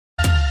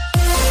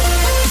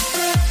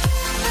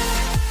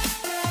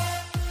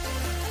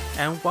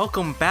And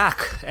welcome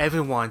back,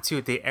 everyone,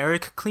 to the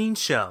Eric Clean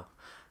Show.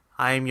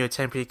 I am your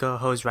temporary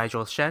co-host,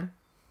 Rigel Shen.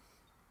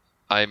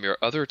 I am your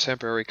other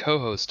temporary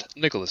co-host,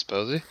 Nicholas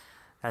Posey.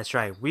 That's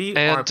right, we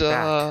are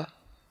back.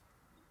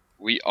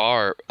 We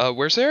are.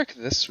 Where's Eric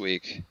this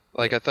week?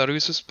 I thought he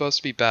was supposed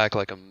to be back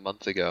like a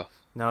month ago.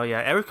 No, yeah,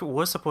 Eric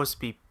was supposed to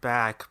be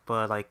back,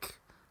 but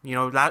you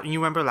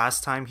remember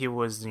last time he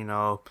was,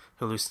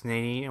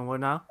 hallucinating and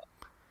whatnot?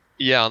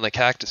 Yeah, on the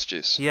cactus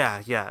juice.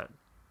 Yeah.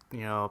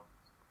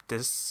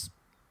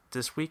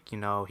 This week,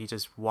 he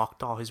just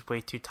walked all his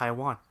way to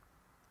Taiwan.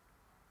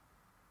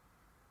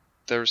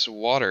 There's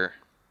water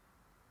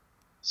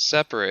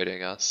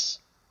separating us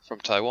from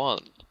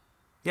Taiwan.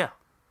 Yeah.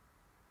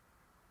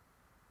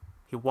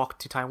 He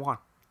walked to Taiwan.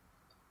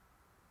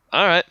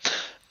 All right.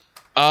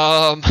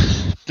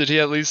 Did he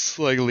at least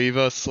leave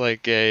us a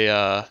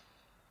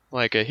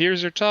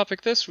here's your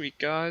topic this week,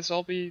 guys.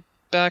 I'll be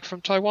back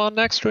from Taiwan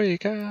next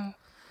week.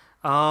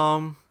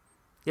 Yes,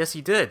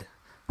 he did.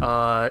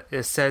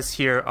 It says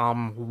here,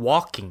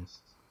 walking.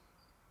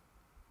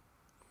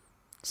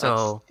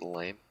 So that's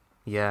lame.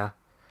 Yeah,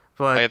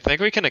 but I think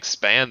we can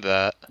expand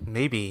that.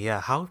 Maybe, yeah.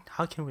 How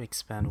can we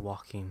expand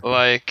walking?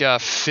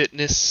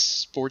 Fitness,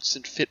 sports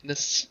and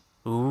fitness.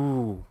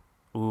 Ooh,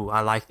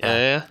 I like that.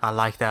 Yeah. I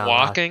like that.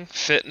 Walking,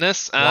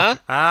 fitness, I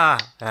like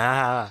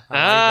that.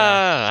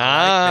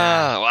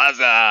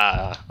 what's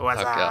up?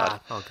 What's Oh up? god.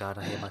 Oh god,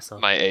 I hate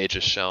myself. My age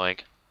is showing.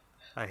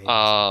 I hate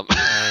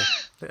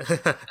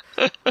myself.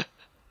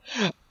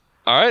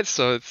 All right,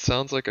 so it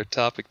sounds like our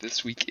topic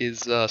this week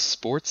is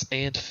sports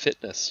and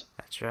fitness.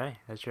 That's right.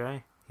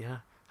 Yeah.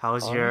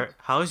 How's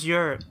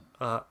your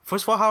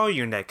first of all, how are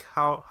you, Nick?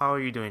 How are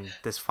you doing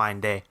this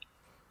fine day?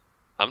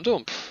 I'm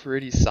doing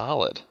pretty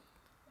solid.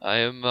 I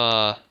am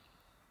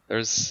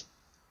there's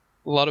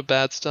a lot of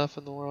bad stuff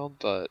in the world,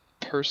 but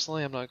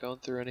personally I'm not going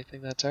through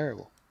anything that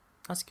terrible.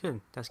 That's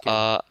good.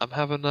 I'm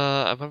having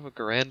a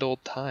grand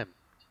old time.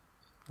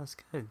 That's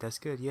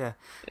good. Yeah.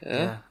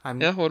 Yeah.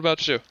 What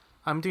about you?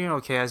 I'm doing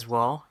okay as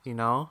well,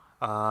 Yeah?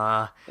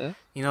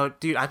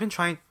 Dude, I've been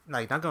trying,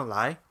 not gonna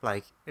lie,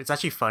 it's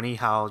actually funny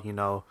how,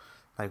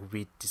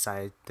 we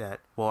decided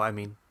that,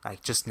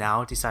 just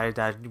now decided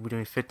that we're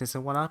doing fitness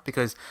and whatnot,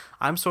 because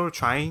I'm sort of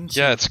trying to...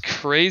 Yeah, it's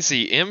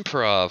crazy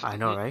improv. I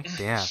know, right?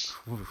 Damn.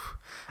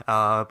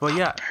 But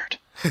yeah.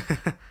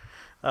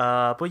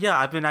 But yeah,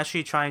 I've been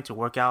actually trying to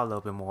work out a little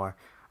bit more.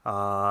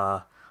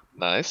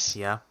 Nice.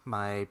 Yeah,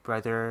 my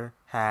brother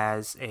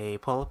has a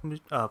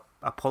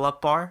pull-up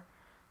bar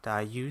that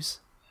I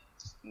use.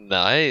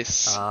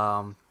 Nice.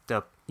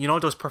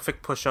 Those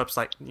perfect push-ups,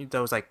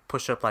 those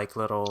push-up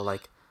little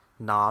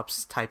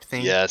knobs type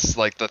thing. Yes,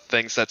 the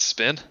things that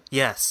spin.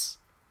 Yes.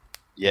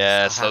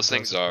 Yes, those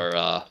things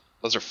are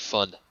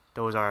fun.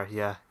 Those are,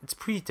 yeah. It's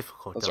pretty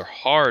difficult. Those are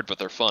hard, but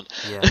they're fun.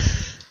 Yeah.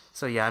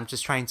 So yeah, I'm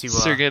just trying to.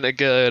 So you're getting a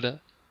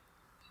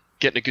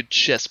good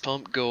chest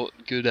pump,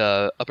 good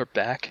upper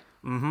back.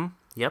 Mm-hmm.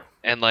 Yep.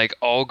 And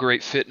all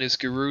great fitness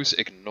gurus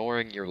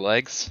ignoring your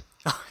legs.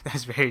 Oh,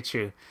 that's very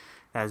true.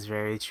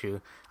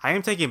 I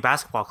am taking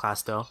basketball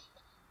class though.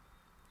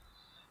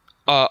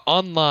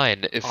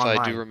 Online, if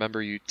I do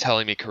remember you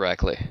telling me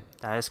correctly.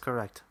 That is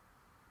correct.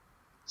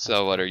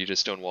 So what, are you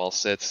just doing wall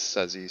sits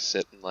as you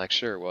sit and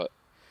lecture, or what?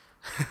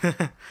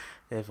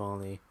 If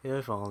only.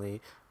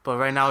 But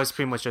right now it's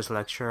pretty much just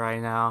lecture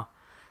right now.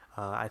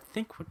 I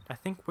think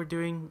we're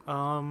doing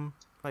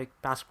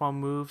basketball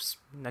moves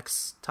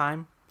next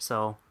time,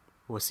 so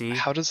we'll see.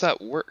 How does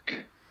that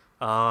work?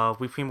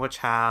 We pretty much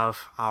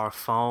have our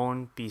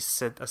phone be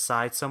set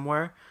aside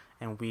somewhere,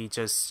 and we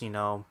just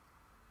and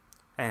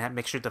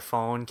make sure the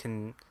phone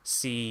can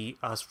see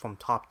us from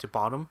top to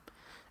bottom,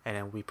 and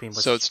then we pretty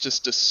much. So it's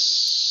just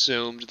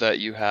assumed that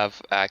you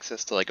have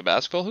access to a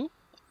basketball hoop?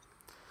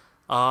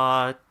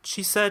 My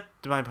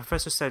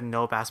professor said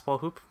no basketball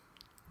hoop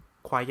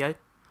quite yet.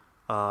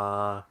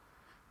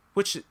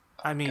 Which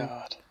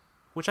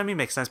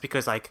makes sense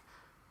because the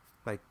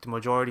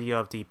majority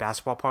of the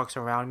basketball parks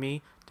around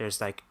me, there's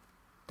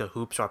the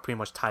hoops are pretty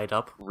much tied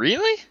up.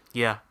 Really?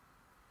 Yeah.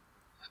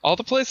 All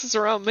the places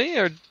around me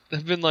have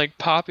been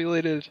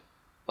populated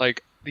the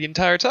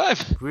entire time.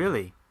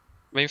 Really?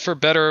 I mean, for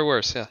better or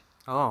worse, yeah.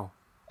 Oh.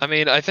 I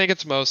mean, I think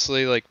it's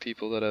mostly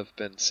people that have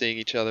been seeing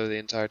each other the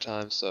entire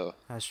time, so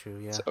that's true.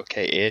 Yeah. It's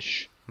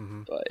okay-ish.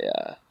 Mm-hmm. But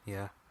yeah.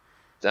 Yeah.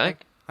 Dang.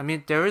 I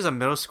mean, there is a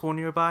middle school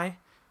nearby,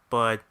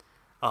 but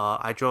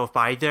I drove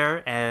by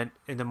there and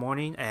in the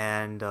morning,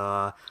 and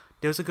there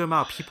was a good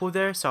amount of people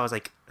there, so I was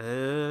like,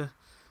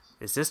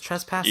 is this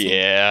trespassing?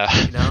 Yeah.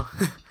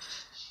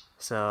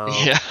 So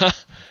yeah.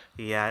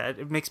 Yeah,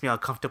 it makes me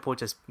uncomfortable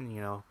just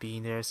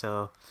being there.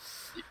 So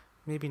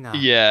maybe not.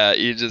 Yeah,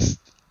 you're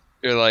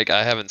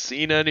I haven't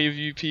seen any of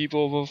you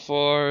people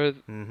before.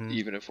 Mm-hmm.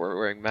 Even if we're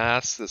wearing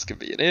masks, this could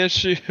be an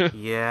issue.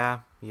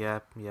 Yeah.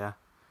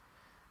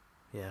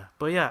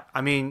 But yeah,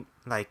 I mean,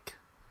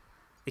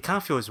 it kind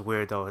of feels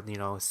weird though,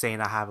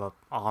 saying I have a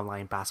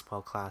online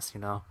basketball class.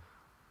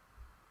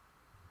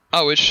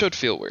 Oh, it should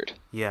feel weird.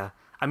 Yeah.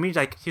 I mean,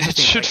 like, here's the It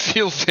thing. should Like,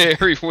 feel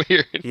very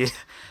weird. yeah,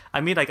 I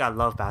mean, like, I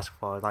love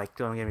basketball. Like,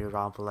 don't get me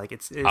wrong, but like,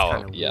 it's Oh,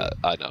 kind of yeah, weird.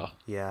 I know.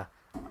 Yeah,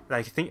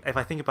 like, if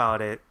I think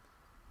about it,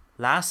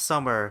 last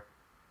summer,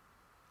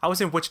 I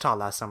was in Wichita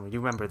last summer. You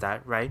remember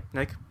that, right,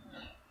 Nick?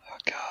 Oh,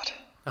 God.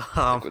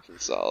 Um, Liquids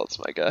and solids,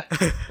 my guy.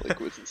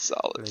 Liquids and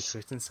solids.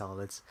 Liquids and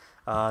solids.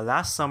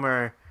 Last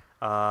summer,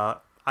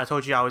 I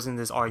told you I was in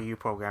this RU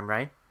program,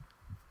 right?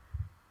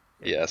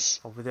 Yes.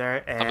 Over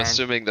there, and I'm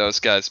assuming those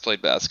guys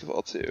played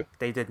basketball too.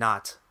 they did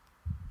not.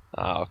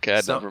 Oh,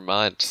 okay, So- never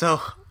mind.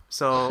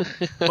 So,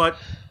 but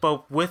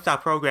with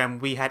that program,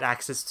 we had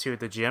access to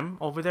the gym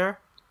over there,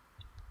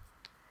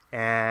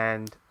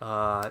 and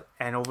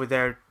over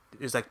there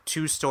is like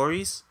 2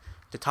 stories.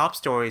 The top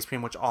story is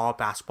pretty much all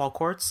basketball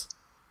courts.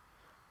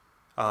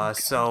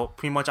 So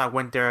pretty much I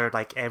went there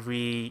like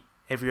every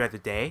other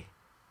day.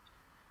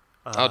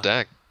 Oh,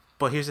 dang.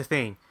 But here's the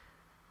thing,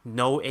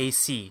 no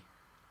AC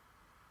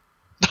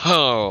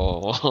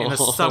Oh.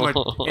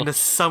 in the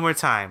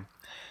summertime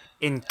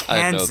in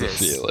I know Kansas.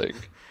 the feeling.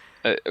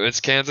 Is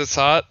Kansas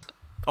hot?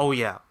 Oh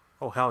yeah.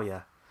 Oh hell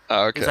yeah.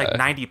 Oh, okay. It's like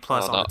 90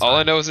 plus Oh, all no. the time. All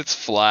I know is it's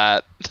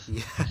flat.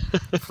 Yeah.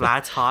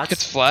 Flat, hot.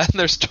 It's flat and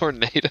there's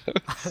tornadoes.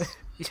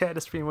 Yeah,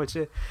 that's pretty much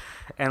it.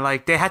 And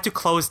like they had to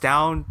close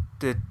down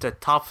the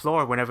top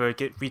floor whenever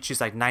reaches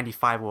like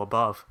 95 or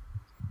above.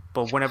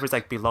 But whenever it's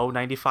like below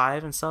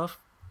 95 and stuff,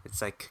 it's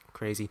like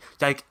crazy.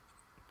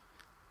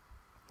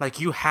 Like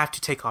you have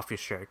to take off your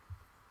shirt.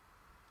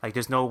 Like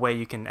there's no way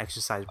you can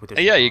exercise with your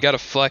shirt Yeah, you on. gotta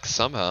flex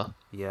somehow.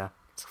 Yeah.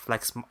 It's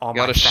flex all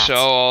You my gotta fats. show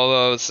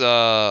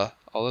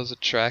all those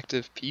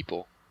attractive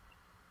people,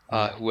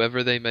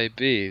 whoever they may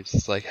be. It's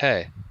just like,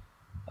 hey,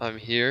 I'm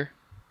here,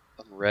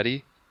 I'm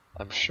ready,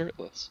 I'm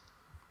shirtless.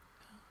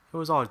 It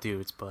was all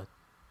dudes, but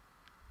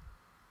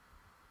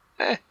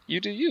You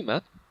do you,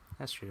 man.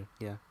 that's true.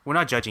 Yeah. We're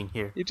not judging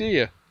here. You do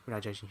you. We're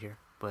not judging here.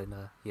 But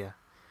yeah.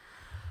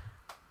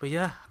 But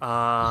yeah,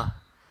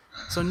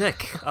 so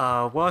Nick,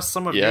 what are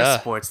some of your Yeah.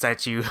 sports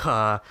that you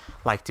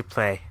like to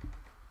play?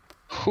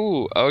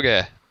 Whew,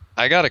 okay.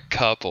 I got a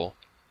couple.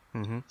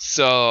 Mm-hmm.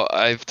 So,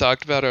 I've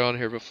talked about it on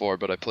here before,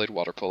 but I played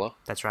water polo.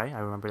 That's right. I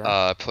remember that.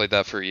 I played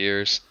that for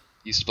years.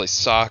 Used to play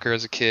soccer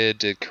as a kid,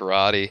 did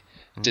karate,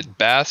 did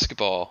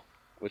basketball,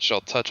 which I'll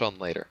touch on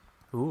later.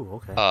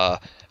 Ooh, okay.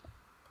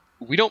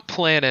 We don't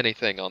plan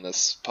anything on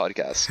this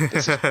podcast.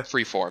 This is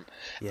free form.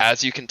 Yeah.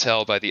 As you can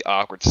tell by the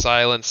awkward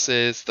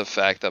silences, the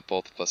fact that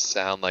both of us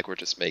sound like we're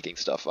just making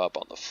stuff up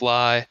on the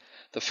fly,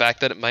 the fact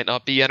that it might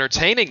not be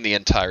entertaining the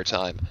entire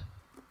time.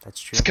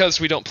 That's true. It's because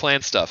we don't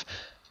plan stuff.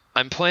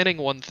 I'm planning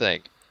one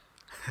thing.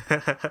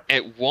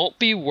 It won't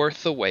be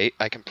worth the wait,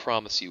 I can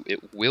promise you.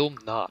 It will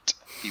not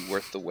be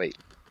worth the wait.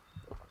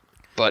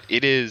 But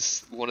it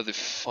is one of the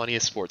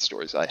funniest sports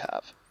stories I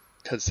have.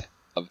 Because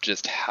of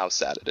just how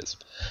sad it is.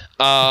 Wait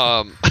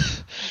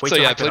So till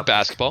yeah, I hype it played up.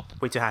 basketball.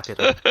 Wait to happy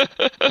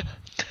it.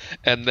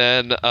 And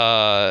then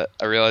I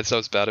realized I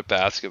was bad at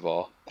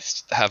basketball.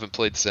 Haven't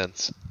played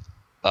since.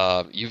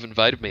 You've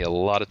invited me a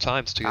lot of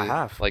times to I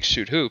have. like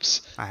shoot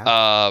hoops. I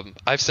have.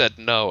 I've said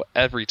no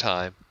every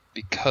time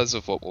because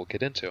of what we'll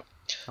get into.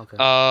 Okay.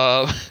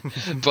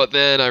 But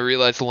then I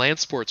realized land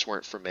sports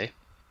weren't for me.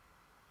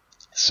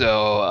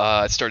 So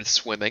I started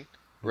swimming.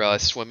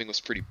 Realized swimming was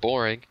pretty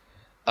boring.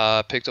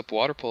 Picked up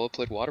water polo.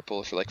 Played water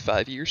polo for like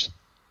 5 years.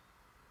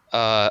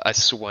 I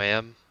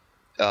swam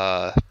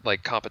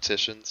like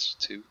competitions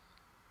too.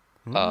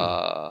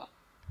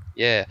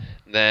 Yeah.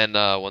 And then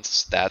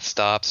once that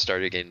stopped,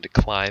 started getting into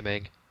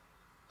climbing.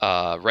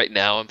 Right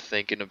now I'm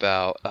thinking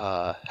about.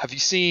 Have you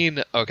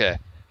seen? Okay.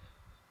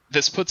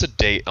 This puts a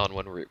date on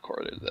when we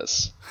recorded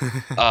this.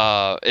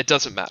 It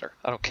doesn't matter.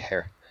 I don't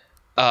care.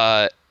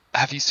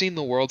 Have you seen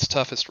The World's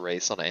Toughest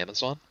Race on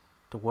Amazon?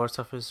 The world's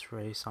toughest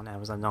race on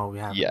Amazon. No, we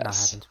haven't. Yes. No, I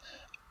haven't.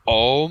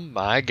 Oh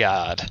my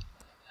god.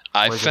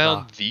 I What is it found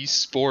about? the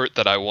sport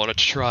that I want to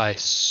try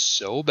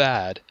so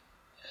bad.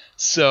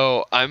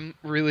 So I'm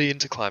really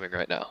into climbing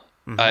right now.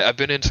 Mhm. I've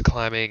been into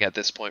climbing at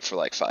this point for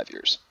like 5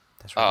 years.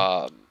 That's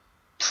right.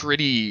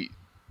 Pretty.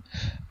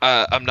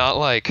 I'm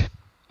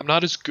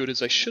not as good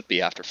as I should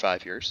be after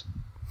 5 years,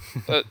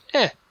 but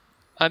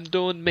I'm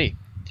doing me.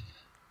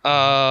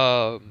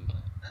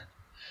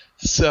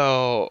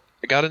 So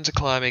I got into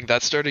climbing.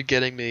 That started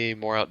getting me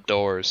more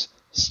outdoors.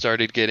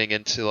 Started getting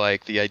into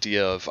like the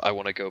idea of I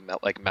want to go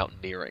like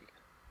mountaineering.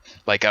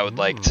 Like I would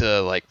like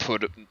to like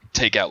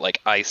take out like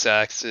ice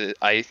axes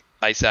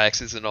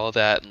and all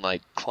that, and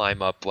like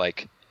climb up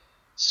like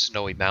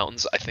snowy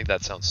mountains. I think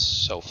that sounds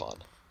so fun.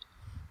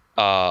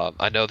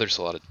 I know there's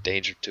a lot of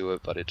danger to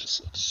it, but it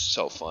just looks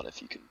so fun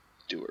if you can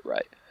do it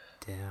right.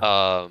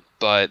 Damn.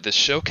 But the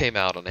show came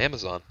out on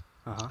Amazon,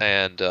 Uh-huh.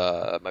 and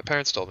my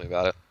parents told me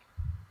about it.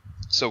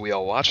 So we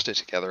all watched it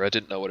together. I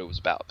didn't know what it was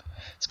about.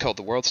 It's called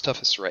The World's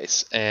Toughest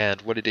Race,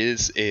 and what it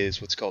is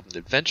what's called an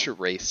adventure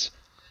race,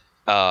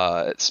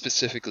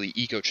 specifically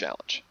Eco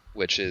Challenge,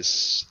 which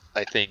is,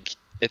 I think,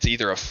 it's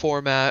either a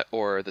format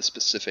or the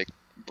specific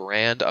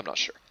brand. I'm not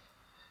sure.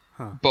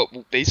 Huh.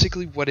 But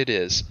basically what it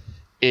is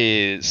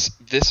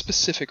this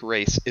specific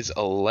race is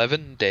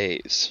 11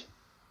 days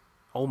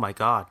Oh my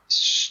god.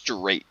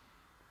 straight.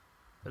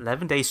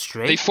 11 days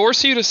They straight?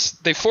 force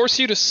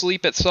you to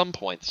sleep at some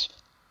points,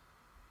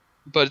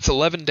 but it's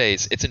 11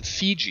 days. It's in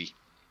Fiji.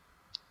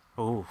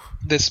 Oh.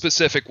 This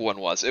specific one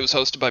was. It was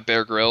hosted by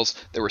Bear Grylls.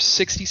 There were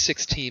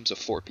 66 teams of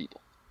 4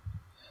 people.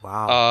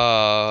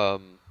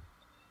 Wow.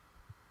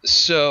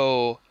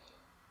 So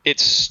it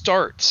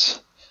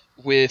starts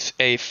with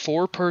a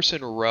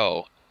 4-person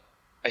row,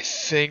 I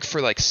think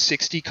for like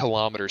 60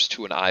 kilometers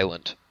to an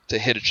island to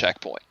hit a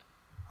checkpoint.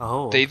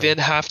 Oh. They Okay. then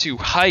have to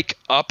hike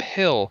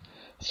uphill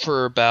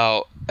for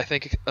about, I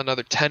think,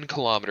 another 10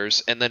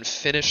 kilometers, and then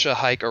finish a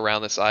hike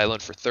around this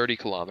island for 30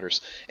 kilometers,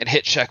 and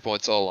hit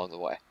checkpoints all along the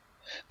way.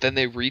 Then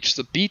they reach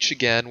the beach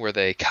again, where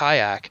they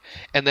kayak,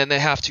 and then they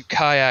have to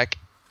kayak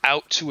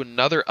out to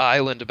another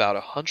island about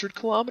 100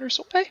 kilometers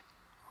away.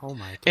 Oh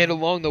my god. And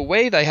along the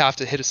way, they have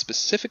to hit a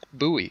specific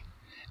buoy.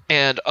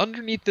 And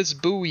underneath this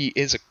buoy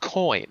is a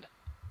coin.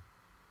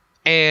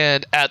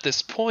 And at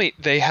this point,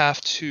 they have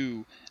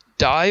to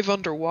dive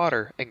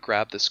underwater and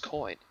grab this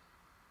coin.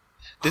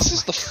 This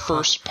is the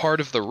first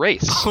part of the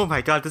race. Oh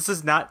my god, this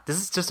is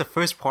just the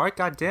first part?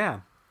 God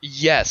damn.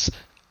 Yes.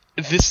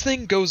 This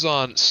thing goes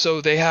on,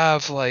 so they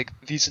have like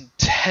these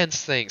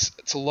intense things.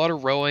 It's a lot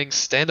of rowing,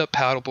 stand-up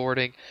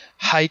paddleboarding,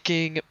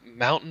 hiking,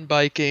 mountain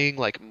biking,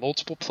 like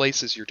multiple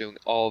places you're doing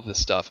all of this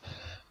stuff.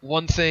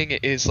 One thing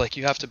is like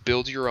you have to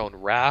build your own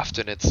raft,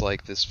 and it's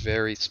like this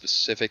very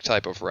specific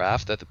type of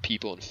raft that the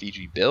people in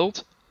Fiji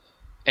build,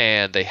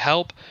 and they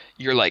help.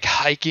 You're like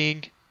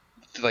hiking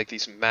like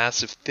these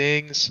massive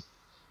things.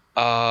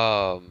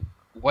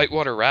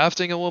 Whitewater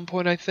rafting at one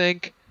point, I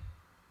think.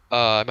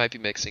 I might be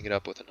mixing it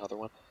up with another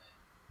one.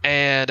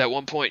 And at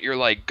one point you're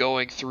like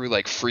going through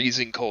like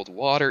freezing cold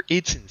water.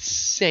 It's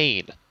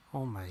insane.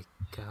 Oh my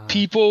god.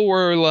 People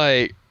were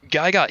like,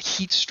 guy got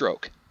heat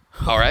stroke.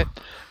 All right.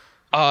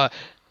 I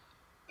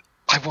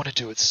want to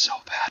do it so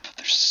bad, but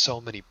there's so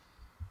many.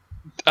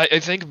 I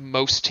think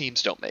most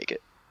teams don't make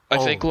it. I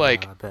think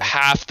like I bet.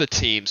 half the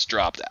teams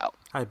dropped out.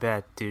 I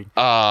bet, dude.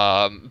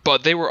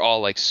 But they were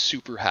all like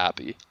super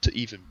happy to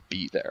even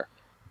be there.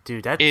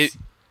 Dude, that's...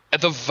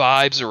 The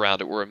vibes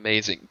around it were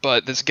amazing.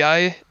 But this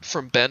guy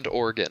from Bend,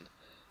 Oregon,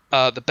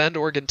 the Bend,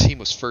 Oregon team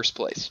was first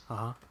place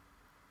Uh-huh.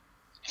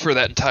 for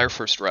that entire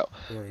first row.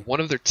 Really? One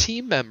of their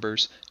team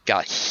members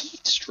got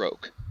heat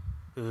stroke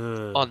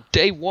Ugh. on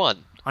day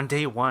one. On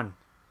day one.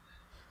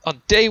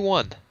 On day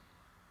one.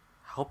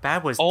 How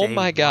bad was Oh day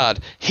my one? god.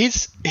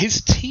 His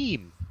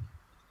team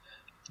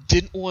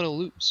didn't want to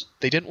lose.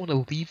 They didn't want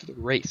to leave the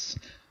race.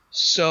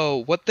 So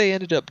what they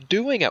ended up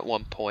doing at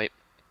one point,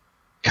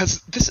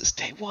 because this is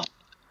day one,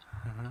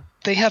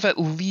 they have at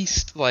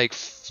least like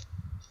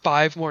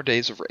 5 more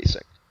days of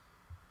racing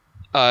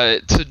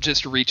to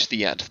just reach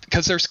the end,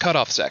 because there's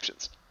cutoff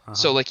sections.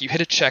 So like you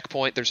hit a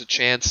checkpoint, there's a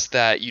chance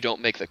that you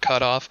don't make the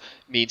cutoff,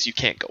 means you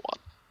can't go on,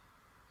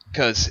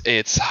 because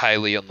it's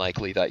highly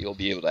unlikely that you'll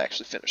be able to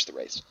actually finish the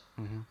race.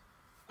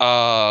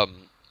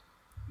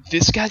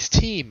 This guy's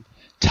team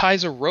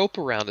ties a rope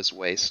around his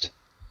waist,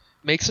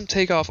 makes him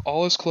take off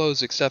all his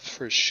clothes except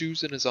for his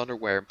shoes and his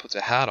underwear, and puts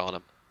a hat on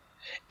him,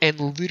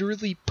 and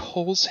literally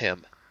pulls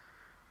him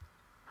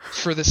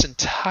for this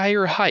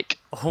entire hike.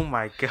 Oh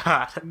my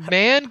god.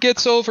 Man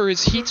gets over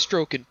his heat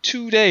stroke in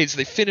 2 days.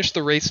 They finish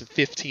the race in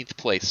 15th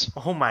place.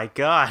 Oh my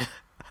god.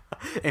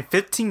 In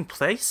 15th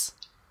place?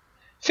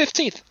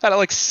 15th out of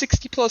like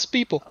 60 plus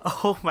people.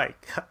 Oh my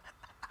god.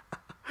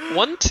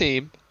 One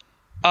team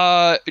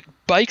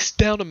bikes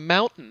down a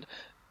mountain.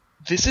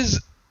 This is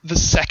the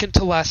second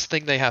to last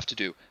thing they have to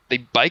do. They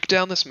bike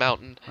down this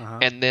mountain,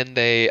 and then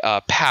they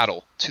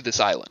paddle to this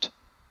island.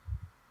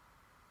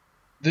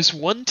 This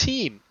one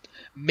team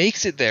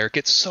makes it there,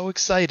 gets so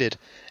excited,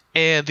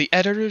 and the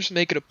editors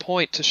make it a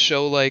point to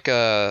show like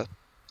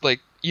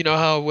you know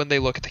how when they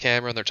look at the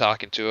camera and they're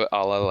talking to it,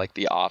 a la like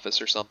The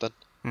Office or something.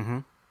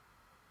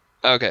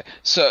 Okay,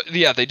 so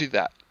yeah, they do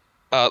that.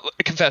 A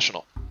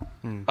confessional.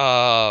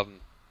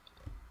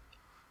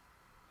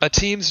 A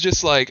team's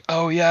just like,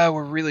 oh yeah,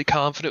 we're really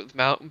confident with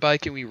mountain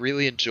biking, we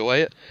really enjoy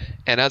it,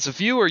 and as a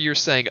viewer, you're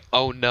saying,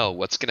 oh no,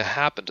 what's going to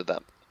happen to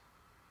them?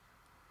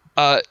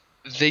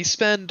 They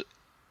spend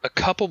a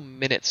couple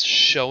minutes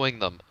showing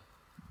them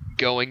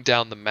going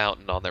down the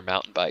mountain on their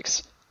mountain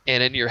bikes,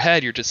 and in your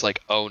head, you're just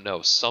like, oh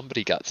no,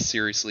 somebody got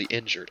seriously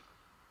injured.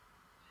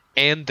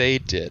 And they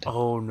did.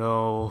 Oh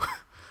no.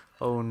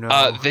 Oh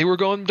no. They were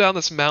going down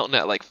this mountain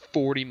at like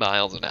 40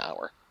 miles an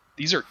hour.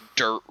 These are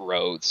dirt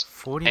roads.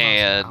 40 miles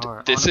and an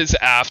hour. this is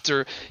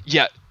after...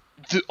 Yeah,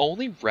 the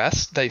only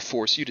rest they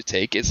force you to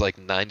take is like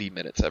 90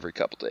 minutes every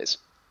couple days.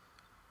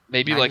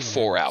 Maybe 90 like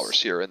 4 minutes.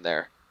 hours here and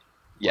there.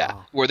 Yeah,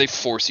 Wow. where they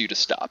force you to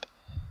stop.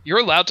 You're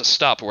allowed to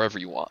stop wherever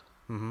you want.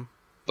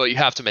 But you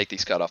have to make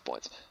these cutoff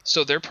points.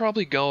 So they're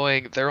probably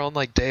going... They're on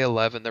like day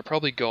 11. They're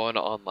probably going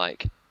on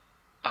like...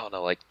 I don't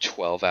know, like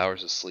 12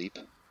 hours of sleep.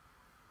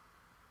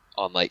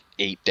 On like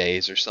 8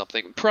 days or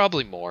something.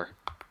 Probably more.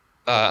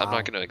 I'm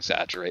not going to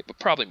exaggerate, but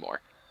probably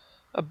more.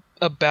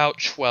 About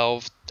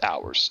 12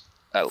 hours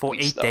at For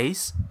least. 8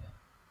 days?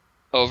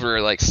 Over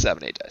like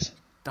 7-8 days.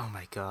 Oh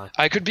my god.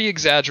 I could be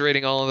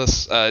exaggerating all of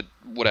this.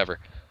 Whatever.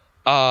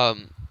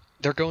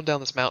 They're going down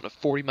this mountain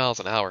at 40 miles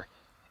an hour.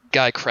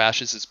 Guy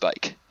crashes his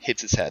bike,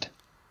 hits his head.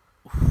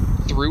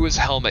 Through his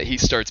helmet, he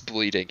starts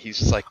bleeding. He's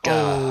just like,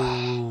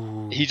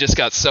 Oh. He just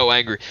got so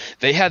angry.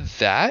 They had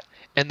that,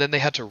 and then they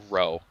had to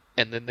row,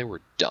 and then they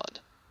were done.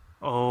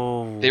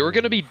 Oh. They were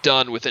going to be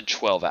done within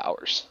 12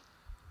 hours.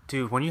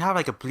 Dude, when you have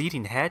like a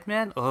bleeding head,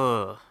 man,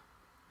 ugh.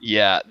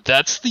 Yeah,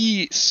 that's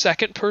the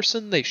second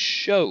person they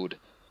showed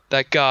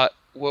that got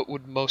what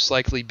would most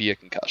likely be a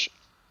concussion.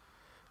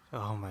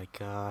 Oh my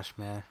gosh,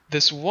 man.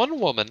 This one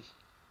woman...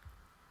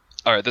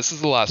 Alright, this is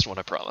the last one,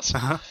 I promise.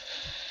 Uh-huh.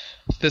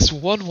 This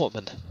one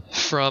woman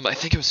from, I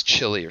think it was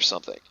Chile or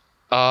something,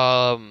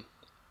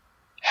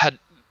 had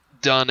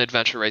done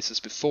adventure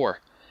races before.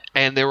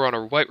 And they were on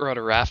a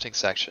whitewater rafting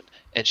section,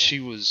 and she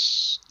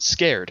was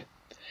scared.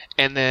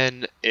 And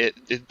then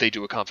they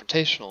do a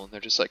confrontational, and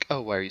they're just like,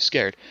 oh, why are you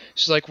scared?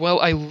 She's like,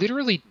 well, I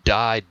literally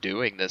died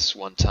doing this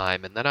one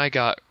time, and then I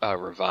got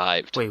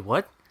revived. Wait,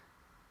 what?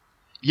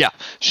 Yeah,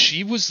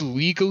 she was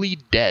legally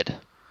dead.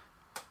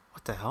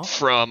 What the hell?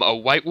 From a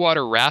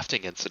whitewater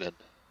rafting incident.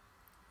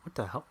 What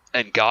the hell?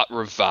 And got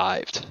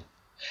revived.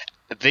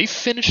 They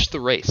finished the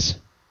race.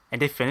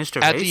 And they finished the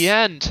race? At the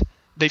end,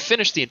 they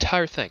finished the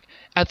entire thing.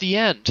 At the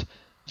end,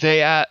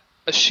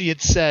 she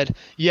had said,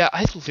 yeah,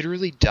 I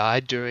literally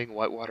died doing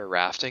whitewater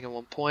rafting at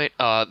one point.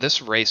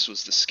 This race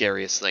was the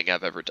scariest thing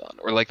I've ever done.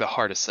 Or like the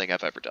hardest thing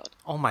I've ever done.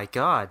 Oh my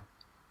god.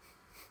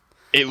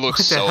 It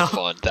looks so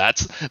fun.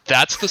 That's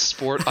the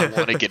sport I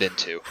want to get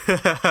into.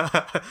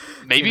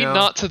 Maybe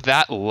not to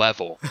that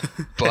level,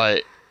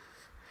 but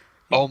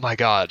oh my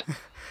god.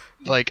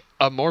 Like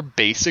a more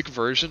basic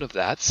version of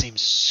that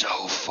seems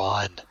so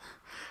fun.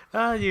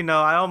 I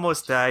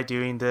almost died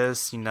doing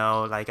this,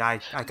 like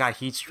I got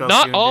heat stroke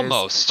Not doing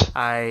almost. This.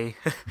 I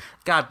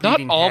got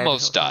bleeding Not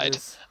almost died.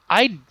 This.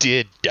 I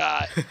did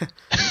die.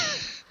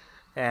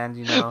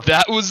 And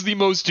that was the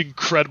most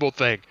incredible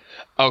thing.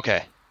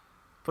 Okay.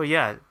 But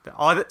yeah,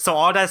 all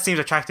that seems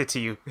attracted to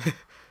you.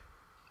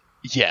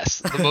 Yes,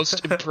 the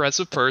most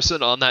impressive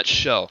person on that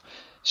show.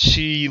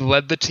 She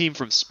led the team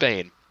from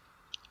Spain.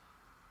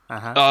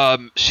 Uh-huh.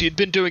 She had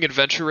been doing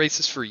adventure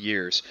races for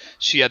years.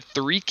 She had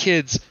 3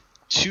 kids,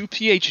 2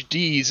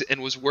 PhDs,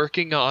 and was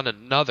working on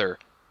another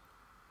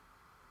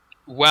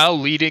while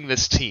leading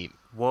this team.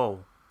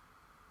 Whoa.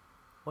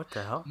 What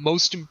the hell?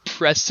 Most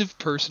impressive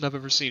person I've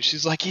ever seen.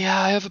 She's like,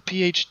 yeah, I have a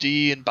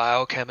PhD in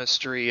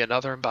biochemistry,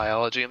 another in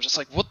biology. I'm just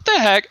like, what the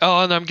heck?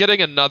 Oh, and I'm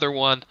getting another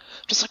one.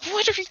 I'm just like,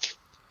 what are you...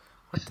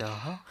 What the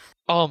hell?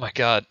 Oh my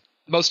god.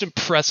 Most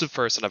impressive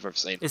person I've ever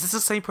seen. Is this the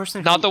same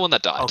person? Not the one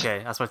that died.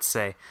 Okay, I was about to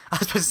say.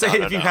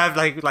 If you have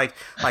like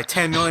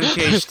 10 million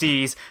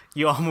PhDs,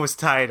 you almost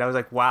died. I was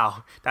like,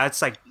 wow,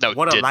 that's like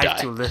what a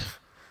life to live.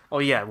 Oh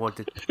yeah, well,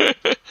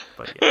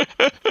 but yeah.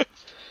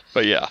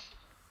 But yeah.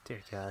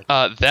 Dear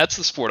God. That's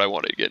the sport I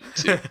wanted to get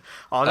into.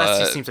 All that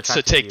just seems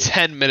attractive. So take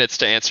 10 minutes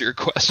to answer your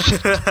question.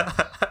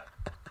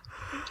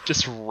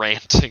 Just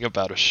ranting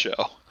about a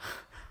show.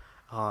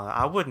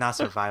 I would not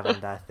survive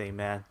on that thing,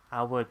 man.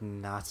 I would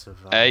not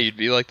survive. Hey, you'd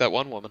be like that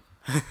one woman.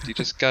 You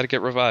just gotta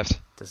get revived.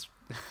 Just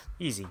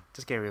easy.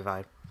 Just get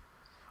revived.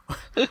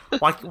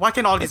 Why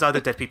can't all these other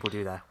dead people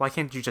do that? Why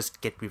can't you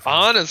just get revived?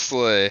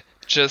 Honestly,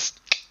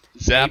 just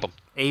zap him.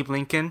 Abe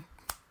Lincoln.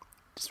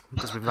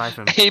 Just revive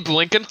him. Abe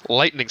Lincoln,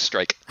 lightning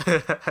strike.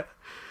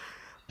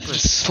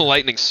 Just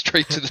lightning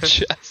straight to the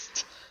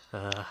chest.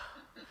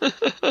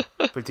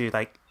 But dude,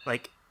 like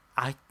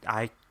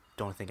I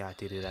don't think I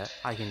could do that.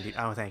 I don't think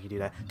I can do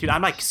that. Dude,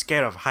 I'm like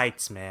scared of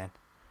heights, man.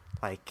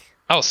 Like.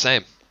 Oh,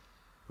 same.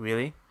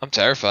 Really? I'm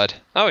terrified.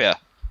 Oh yeah.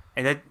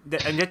 And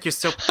yet you're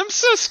so. I'm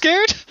so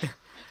scared.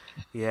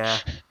 Yeah.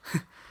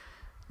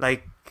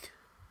 like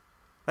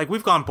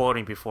we've gone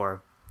bowling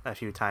before a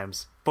few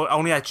times, but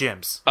only at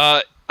gyms.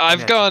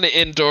 I've gone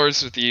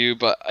indoors with you,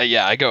 but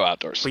yeah, I go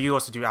outdoors. But you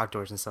also do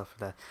outdoors and stuff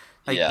like that.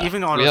 Like, yeah,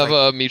 even on we have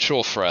a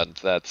mutual friend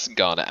that's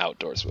gone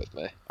outdoors with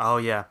me. Oh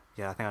yeah,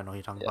 I think I know who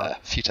you're talking about. Yeah,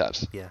 a few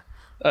times. Yeah.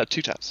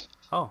 2 times.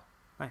 Oh,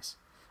 nice.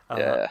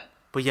 Yeah.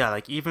 But yeah,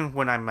 like even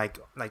when I'm like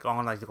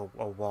on like a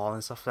wall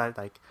and stuff like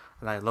that, like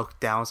and I look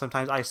down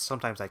sometimes, I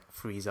sometimes like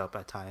freeze up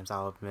at times.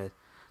 I'll admit,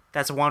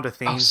 that's one of the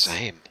things. Oh,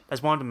 same.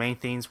 That's one of the main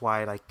things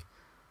why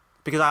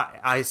because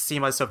I see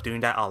myself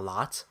doing that a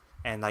lot,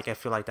 and like I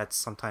feel like that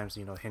sometimes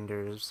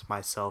hinders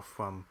myself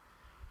from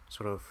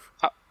sort of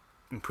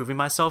improving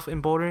myself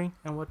in bouldering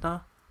and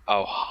whatnot.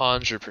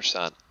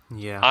 100%.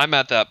 Yeah. I'm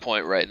at that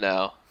point right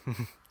now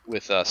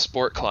with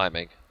sport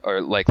climbing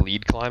or like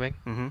lead climbing.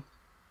 Mm-hmm.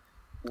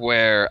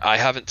 Where I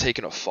haven't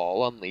taken a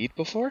fall on lead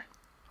before.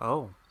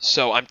 Oh.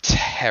 So I'm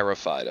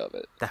terrified of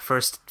it. That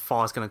first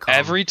fall is gonna come.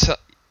 Every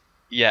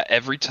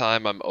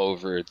time I'm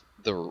over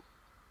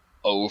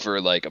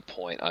like a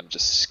point, I'm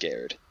just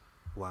scared.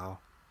 Wow.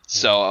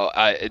 So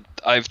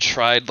I've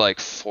tried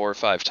like 4 or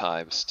 5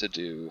 times to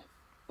do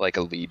like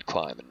a lead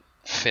climb and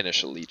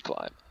finish a lead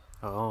climb.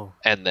 Oh.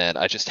 And then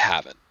I just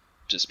haven't,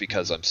 just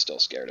because I'm still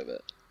scared of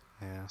it.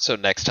 Yeah. So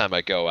next time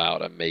I go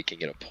out, I'm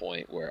making it a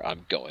point where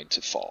I'm going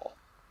to fall.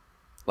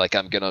 Like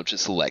I'm gonna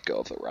just let go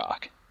of the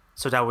rock.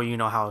 So that way you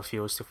know how it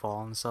feels to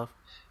fall and stuff.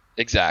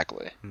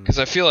 Exactly. Because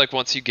I feel like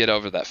once you get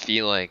over that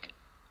feeling,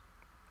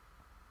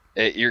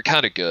 you're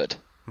kind of good.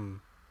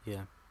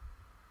 Yeah.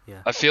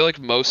 Yeah. I feel like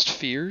most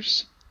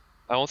fears,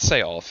 I won't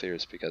say all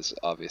fears because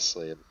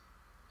obviously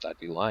I'd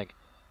be lying.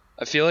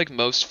 I feel like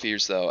most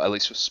fears, though, at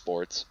least with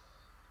sports,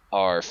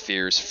 are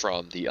fears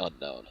from the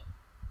unknown.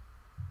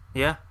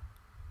 Yeah.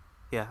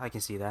 Yeah, I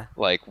can see that.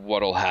 Like,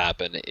 what'll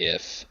happen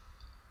if...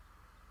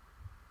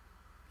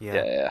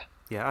 Yeah.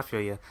 Yeah, I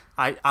feel you.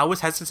 I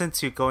was hesitant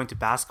to go into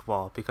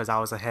basketball because I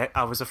was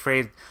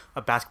afraid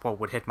a basketball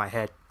would hit my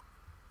head.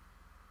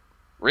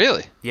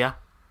 Really? Yeah.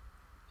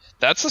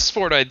 That's a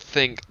sport I'd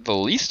think the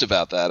least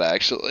about that,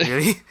 actually.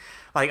 Really?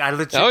 Like, I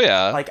legit... Oh,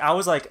 yeah. Like, I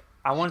was like...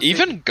 I want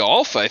Even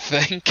golf, I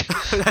think.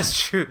 That's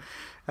true.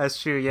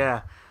 That's true,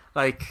 yeah.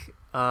 Like,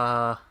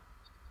 I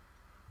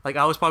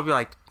was probably,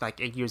 like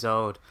 8 years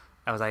old.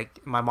 I was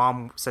like... My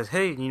mom says,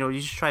 hey,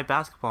 you should try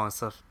basketball and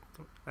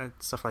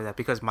stuff like that,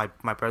 because my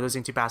brother's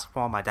into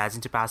basketball, my dad's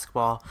into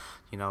basketball,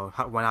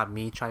 why not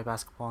me try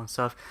basketball and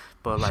stuff?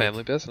 But like,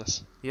 family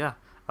business. Yeah.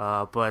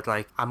 But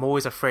like, I'm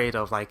always afraid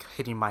of like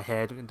hitting my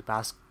head in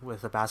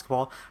with the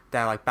basketball.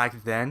 That like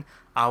back then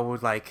I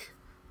would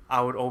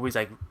always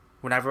like,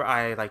 whenever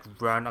I like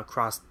run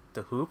across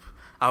the hoop,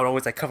 I would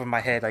always like cover my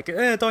head like,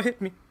 don't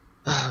hit me.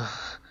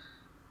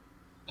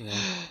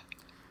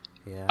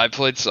 Yeah. I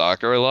played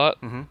soccer a lot.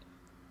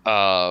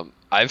 Mm-hmm.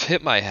 I've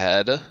hit my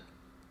head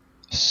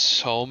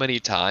so many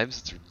times,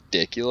 it's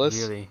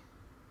ridiculous. Really?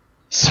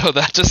 So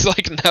that just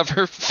like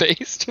never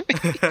phased me.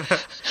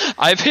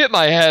 I've hit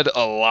my head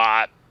a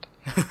lot.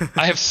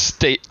 I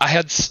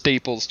had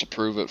staples to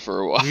prove it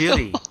for a while.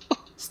 Really?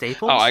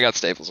 Staples? Oh, I got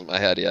staples in my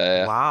head.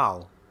 Yeah.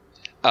 Wow.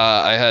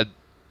 I had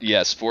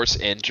sports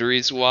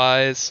injuries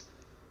wise.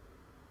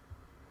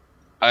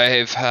 I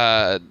have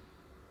had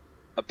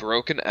a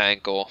broken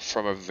ankle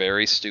from a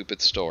very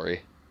stupid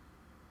story,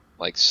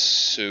 like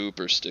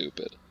super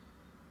stupid.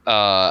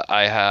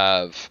 I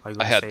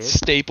had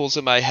staples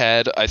in my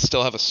head. I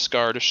still have a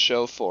scar to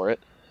show for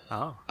it.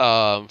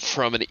 Oh.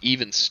 From an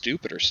even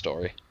stupider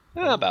story.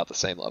 About the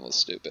same level as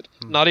stupid.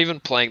 Not even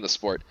playing the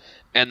sport.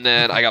 And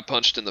then I got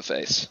punched in the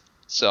face.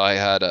 So I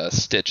had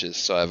stitches,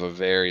 so I have a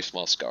very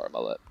small scar on my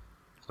lip.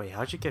 Wait,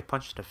 how'd you get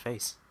punched in the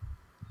face?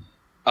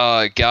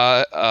 I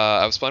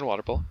was playing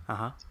water polo.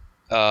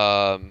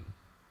 Uh-huh.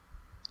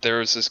 There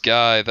was this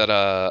guy that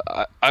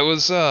I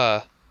was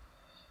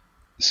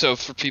so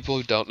for people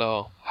who don't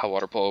know how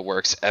water polo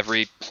works,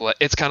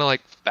 it's kind of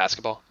like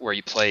basketball where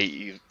you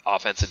play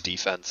offense and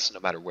defense no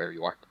matter where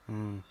you are.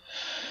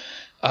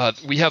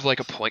 We have like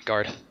a point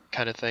guard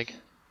kind of thing,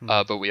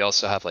 but we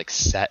also have like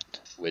set,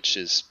 which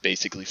is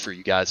basically for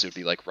you guys it would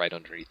be like right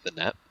underneath the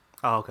net.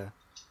 Oh, okay.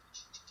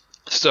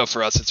 So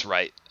for us it's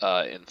right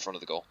in front of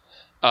the goal.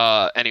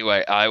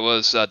 Anyway, I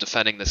was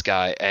defending this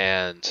guy,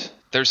 and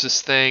there's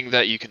this thing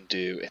that you can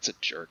do. It's a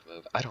jerk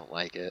move. I don't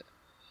like it.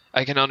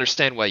 I can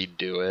understand why you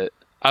do it.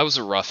 I was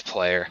a rough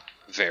player.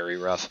 Very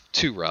rough.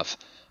 Too rough.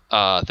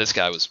 This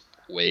guy was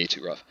way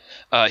too rough.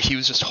 He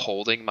was just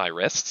holding my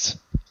wrists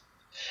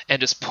and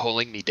just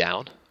pulling me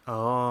down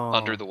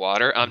under the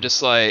water. I'm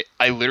just like,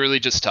 I literally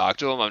just talked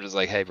to him. I'm just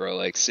like, hey, bro,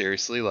 like,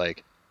 seriously,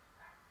 like,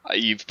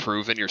 you've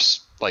proven you're,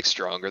 like,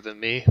 stronger than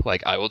me.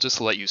 Like, I will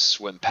just let you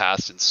swim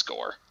past and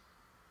score.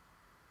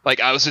 Like,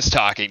 I was just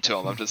talking to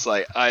him. I'm just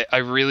like, I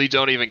really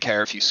don't even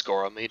care if you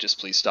score on me. Just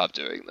please stop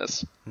doing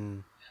this.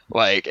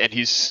 Like, and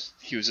he was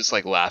just,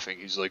 like, laughing.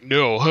 He's like,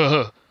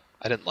 no.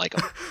 I didn't like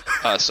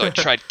him. So I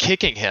tried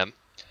kicking him.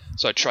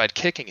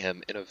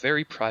 In a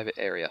very private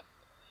area.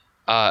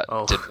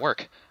 Didn't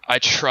work. I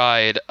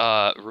tried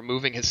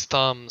removing his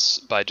thumbs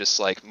by just,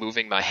 like,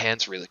 moving my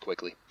hands really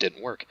quickly.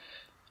 Didn't work.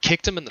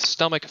 Kicked him in the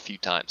stomach a few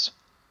times.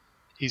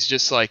 He's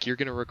just like, you're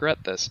going to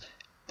regret this.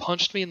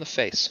 Punched me in the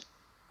face.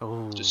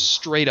 Oh. Just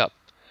straight up.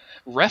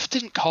 Ref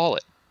didn't call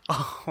it.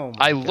 Oh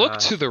my I look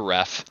to the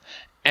ref,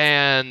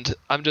 and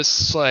I'm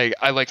just like,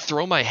 I like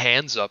throw my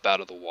hands up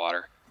out of the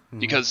water.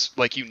 Because,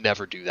 like, you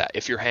never do that.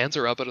 If your hands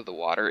are up out of the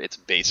water, it's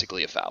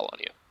basically a foul on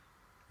you.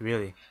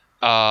 Really?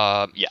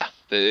 Yeah.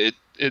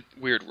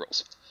 Weird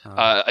rules.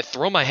 I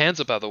throw my hands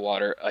up out of the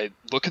water. I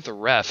look at the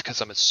ref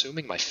because I'm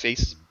assuming my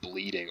face is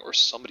bleeding, or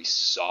somebody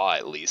saw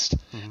at least.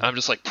 And I'm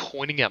just like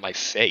pointing at my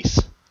face.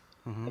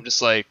 I'm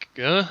just like,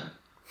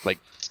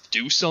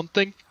 do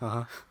something.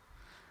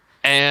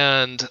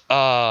 And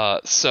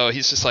so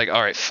he's just like,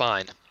 all right,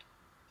 fine.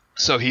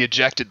 So he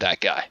ejected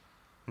that guy.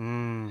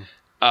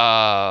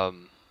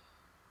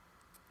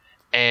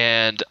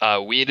 And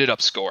we ended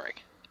up scoring.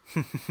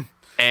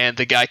 And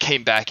the guy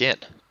came back in.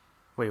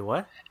 Wait,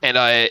 what? And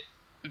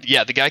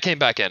the guy came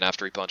back in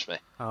after he punched me.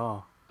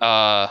 Oh.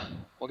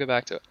 We'll get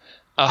back to it.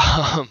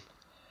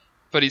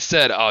 But he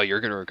said, oh,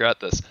 you're going to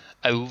regret this.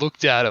 I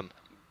looked at him.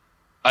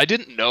 I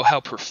didn't know how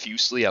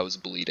profusely I was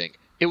bleeding.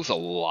 It was a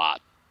lot.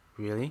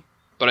 Really?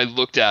 But I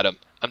looked at him.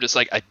 I'm just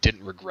like, I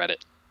didn't regret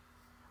it.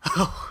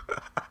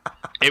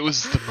 It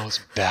was the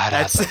most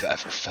badass I've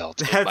ever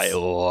felt in my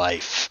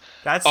life.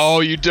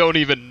 You don't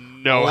even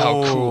know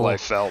how cool I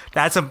felt.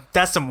 That's one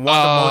of the most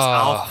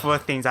alpha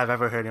things I've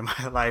ever heard in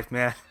my life,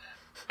 man.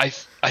 I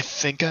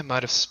think I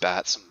might have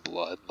spat some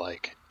blood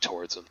like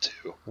towards him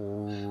too.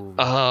 Ooh.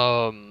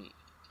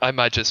 I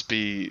might just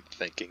be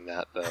thinking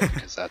that though,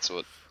 because that's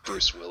what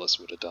Bruce Willis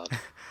would have done.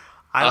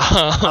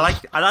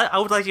 I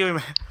would like you.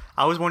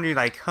 I was wondering,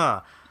 like,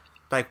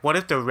 what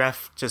if the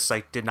ref just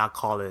like did not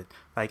call it,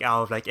 like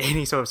out of like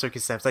any sort of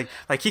circumstance,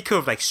 like he could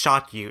have like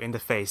shot you in the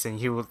face, and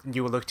you would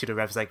look to the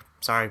refs like,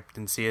 sorry,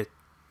 didn't see it.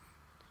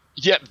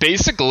 Yeah,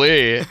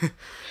 basically.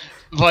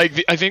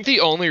 Like, I think the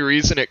only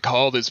reason it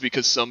called is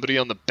because somebody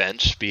on the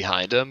bench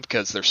behind him,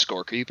 because they're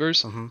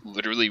scorekeepers,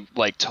 literally,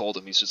 like, told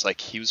him, he's just like,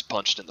 he was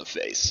punched in the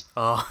face.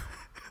 Oh.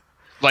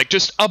 Like,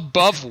 just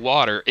above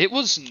water. It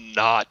was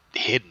not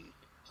hidden.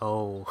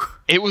 Oh.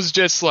 It was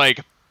just,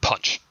 like,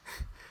 punch.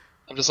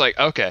 I'm just like,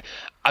 okay.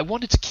 I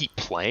wanted to keep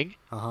playing,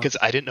 because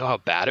I didn't know how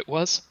bad it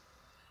was.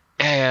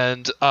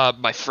 And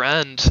my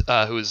friend,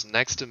 who was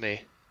next to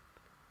me,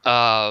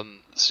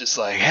 was just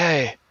like,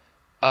 hey,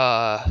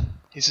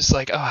 he's just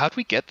like, oh, how'd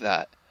we get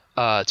that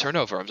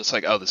turnover? I'm just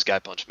like, oh, this guy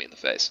punched me in the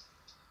face.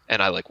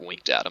 And I, like,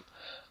 winked at him.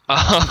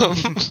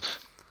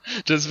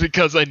 Just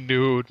because I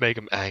knew it would make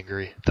him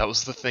angry. That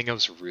was the thing I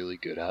was really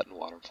good at in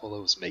water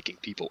polo, was making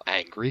people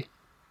angry.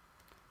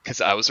 Because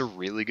I was a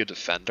really good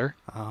defender.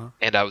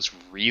 And I was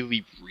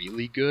really,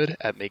 really good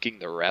at making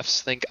the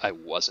refs think I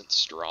wasn't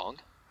strong.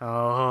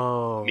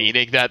 Oh.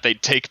 Meaning that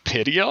they'd take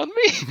pity on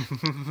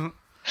me.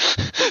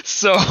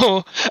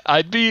 So,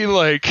 I'd be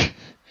like...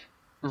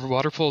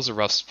 Water polo is a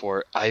rough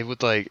sport. I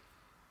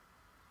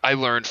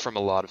learned from a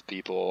lot of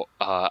people.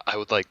 I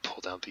would like pull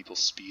down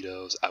people's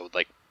Speedos. I would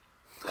like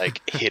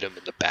hit them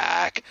in the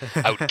back.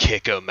 I would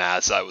kick them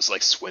as I was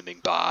like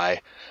swimming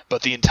by.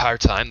 But the entire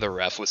time the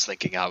ref was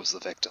thinking I was the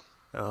victim.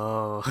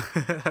 Oh.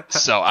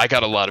 So I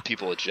got a lot of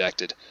people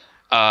ejected.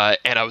 And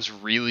I was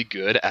really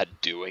good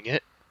at doing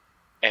it.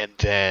 And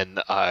then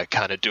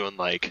kind of doing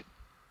like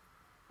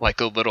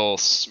a little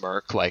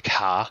smirk, like,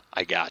 ha,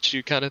 I got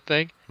you kind of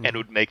thing. And it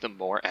would make them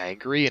more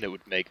angry, and it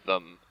would make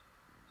them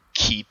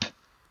keep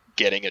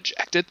getting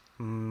ejected.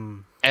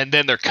 And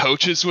then their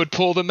coaches would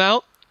pull them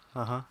out.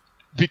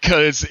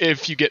 Because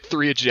if you get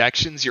 3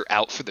 ejections, you're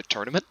out for the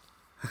tournament.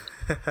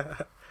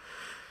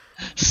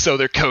 So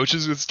their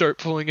coaches would start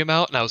pulling him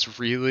out, and I was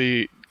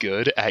really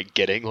good at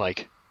getting,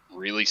 like,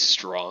 really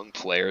strong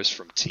players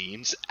from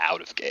teams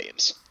out of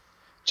games.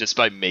 Just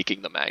by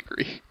making them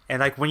angry. And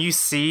like when you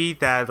see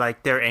that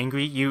like they're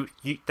angry, you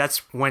that's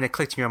when it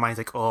clicked in your mind,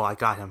 like, oh, I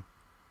got him.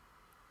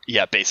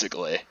 Yeah,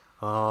 basically.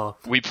 Oh.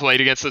 We played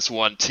against this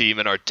one team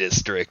in our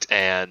district,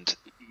 and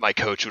my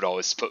coach would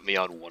always put me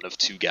on one of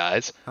 2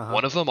 guys.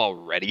 One of them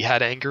already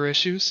had anger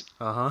issues.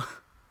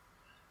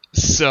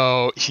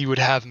 So he would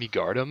have me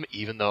guard him,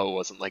 even though it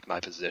wasn't like my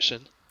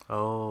position.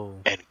 Oh.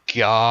 And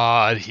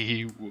God,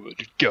 he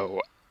would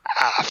go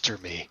after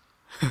me.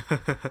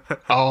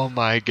 Oh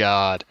my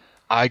God.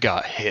 I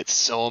got hit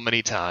so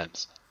many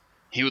times.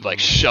 He would like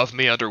shove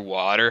me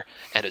underwater,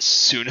 and as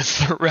soon as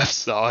the ref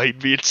saw, he'd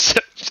be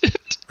ejected.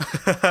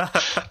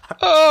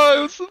 Oh,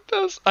 it was the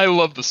best. I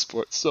love the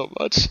sport so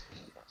much.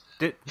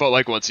 But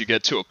like once you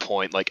get to a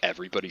point, like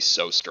everybody's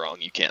so strong,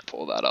 you can't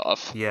pull that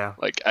off. Yeah.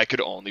 Like I could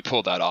only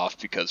pull that off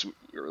because we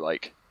were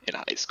like in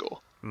high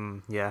school.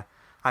 Yeah.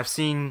 I've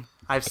seen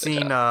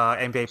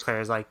NBA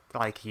players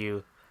like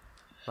you,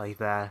 like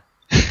that.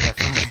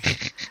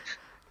 Definitely.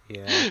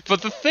 Yeah.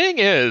 But the thing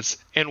is,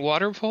 in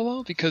water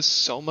polo, because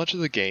so much of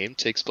the game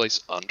takes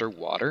place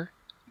underwater,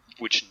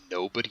 which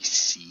nobody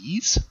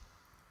sees,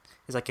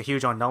 it's like a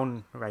huge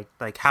unknown, right?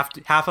 Like half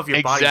of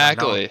your body.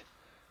 Exactly.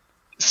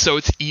 So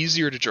it's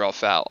easier to draw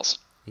fouls.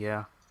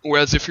 Yeah.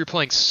 Whereas if you're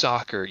playing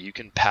soccer, you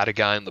can pat a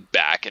guy on the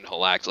back and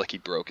he'll act like he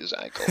broke his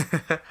ankle.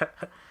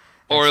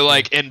 Or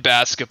like in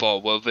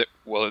basketball,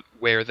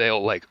 where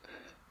they'll like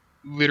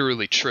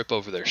literally trip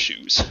over their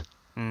shoes.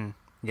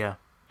 Yeah.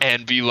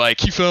 And be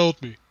like, he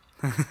fouled me.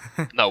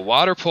 No,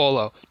 water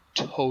polo,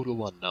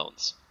 total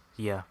unknowns.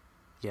 Yeah.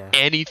 Yeah.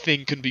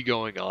 Anything can be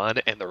going on,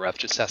 and the ref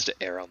just has to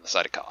err on the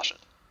side of caution.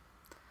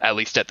 At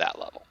least at that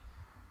level.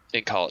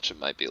 In college, it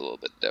might be a little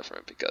bit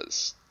different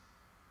because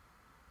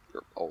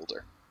you're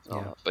older.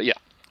 Yeah. But yeah.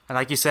 And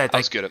like you said, I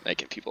was good at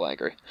making people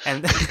angry.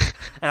 And and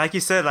like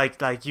you said,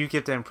 like you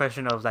give the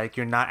impression of like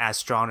you're not as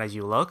strong as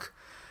you look.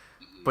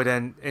 But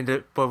then,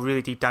 but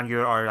really deep down, you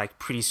are like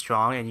pretty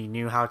strong, and you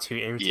knew how to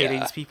irritate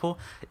these people.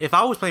 If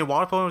I was playing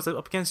water polo and was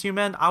up against you,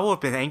 man, I would have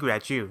been angry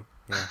at you.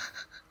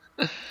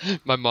 Yeah.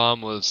 My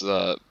mom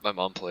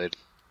played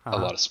a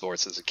lot of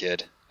sports as a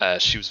kid.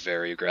 She was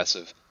very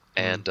aggressive,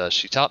 and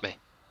she taught me.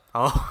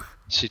 Oh.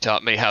 She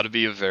taught me how to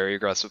be a very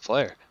aggressive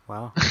player.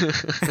 Wow.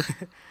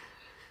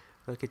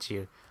 Look at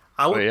you.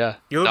 I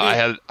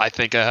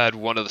think I had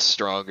one of the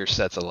stronger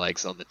sets of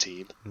legs on the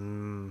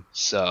team.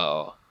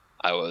 So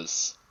I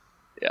was.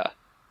 Yeah.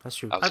 That's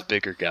true. I was a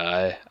bigger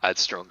guy. I had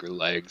stronger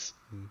legs.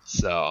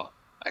 So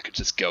I could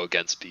just go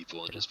against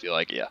people and just be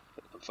like, yeah,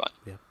 I'm fine.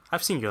 Yeah.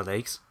 I've seen your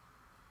legs.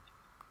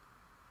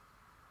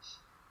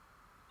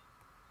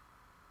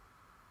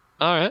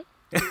 All right.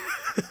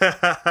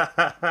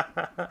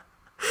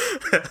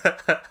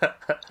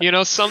 You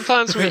know,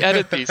 sometimes we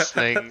edit these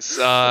things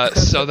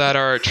so that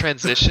our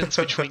transitions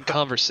between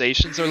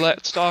conversations are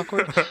less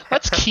awkward.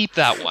 Let's keep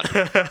that one.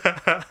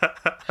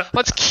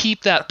 Let's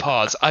keep that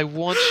pause. I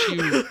want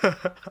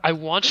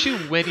you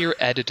when you're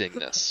editing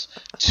this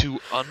to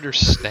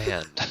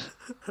understand.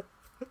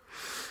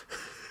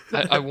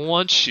 I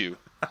want you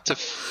to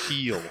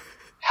feel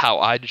how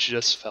I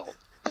just felt.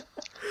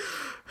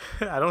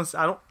 I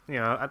don't, you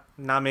know,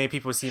 not many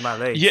people see my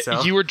legs. Yeah,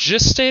 so. you were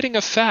just stating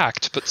a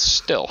fact, but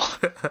still.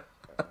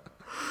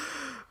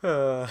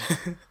 Yeah,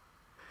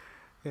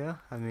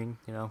 I mean,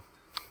 you know,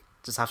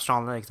 just have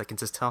strong legs. I can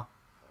just tell.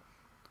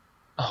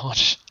 Oh,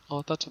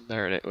 I'll have to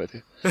marinate with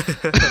you.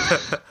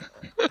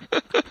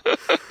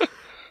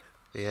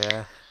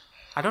 Yeah,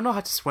 I don't know how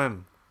to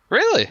swim.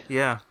 Really?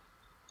 Yeah,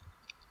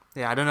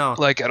 I don't know.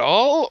 Like at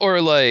all, or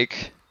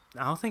like?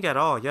 I don't think at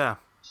all. Yeah,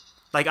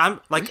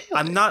 I'm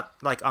not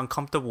like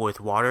uncomfortable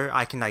with water.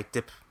 I can like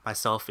dip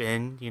myself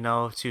in, you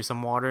know, to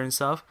some water and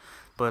stuff.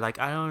 But like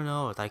I don't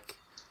know, like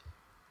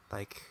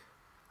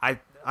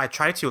I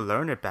tried to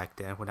learn it back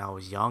then when I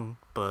was young,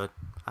 but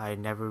I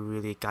never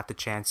really got the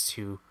chance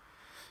to,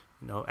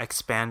 you know,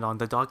 expand on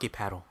the doggy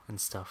paddle and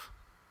stuff.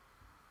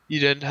 You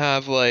didn't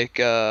have like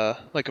a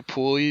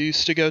pool you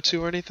used to go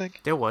to or anything?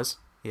 There was,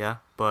 yeah,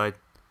 but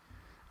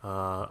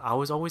I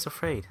was always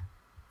afraid.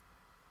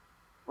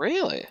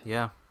 Really?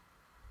 Yeah.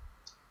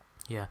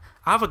 I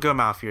have a good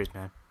amount of fears,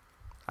 man.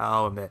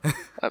 I'll admit.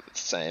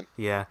 Same.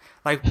 Yeah,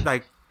 like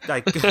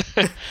like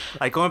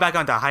going back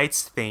on the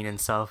heights thing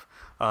and stuff.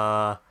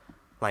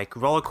 Like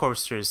roller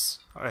coasters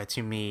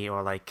to me,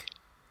 or like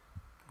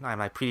I'm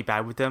like pretty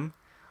bad with them.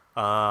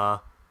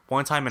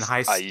 One time in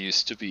high school, I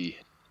used to be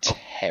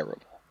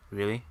terrible.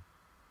 Really?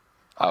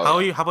 Oh, How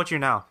are you? How about you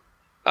now?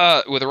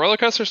 With the roller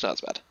coasters, not as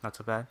bad. Not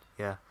so bad.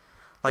 Yeah.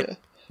 Like Yeah.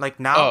 like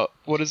now. Oh,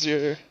 what is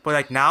your? But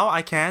like now,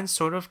 I can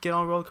sort of get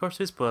on roller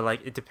coasters, but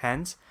like it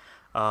depends.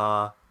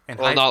 Well,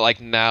 not like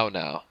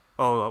now.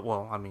 Oh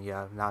well, I mean,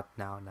 yeah, not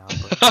now, but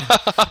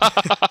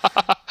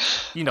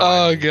you know.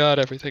 Oh I mean. god,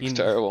 everything's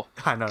terrible.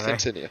 I know, right?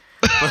 Continue.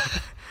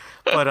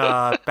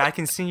 But back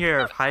in senior year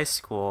of high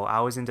school, I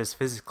was in this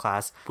physics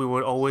class. We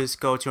would always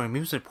go to an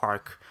amusement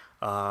park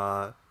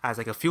as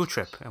like a field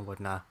trip and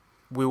whatnot.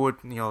 We would,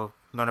 you know,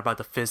 learn about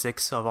the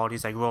physics of all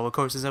these like roller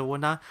coasters and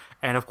whatnot.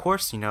 And of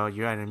course, you know,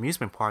 you're at an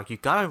amusement park, you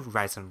gotta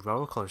ride some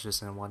roller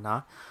coasters and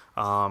whatnot.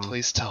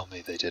 Please tell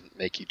me they didn't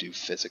make you do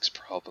physics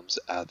problems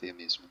at the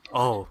amusement park.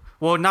 Oh,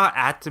 well, not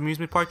at the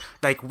amusement park.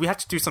 Like we had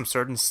to do some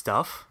certain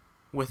stuff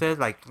with it,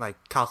 like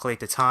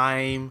calculate the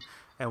time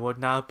and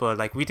whatnot. But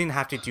like we didn't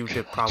have to do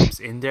the problems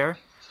in there.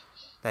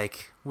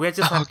 Like we had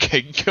just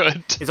Okay,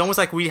 good. It's almost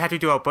like we had to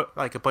do a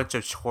bunch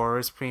of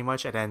chores pretty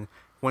much, and then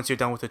once you're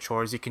done with the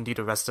chores, you can do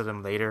the rest of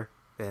them later.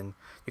 Then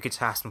you can just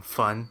have some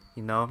fun,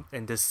 you know,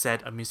 in this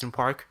said amusement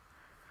park.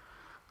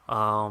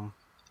 But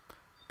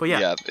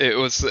yeah, it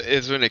was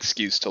an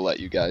excuse to let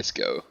you guys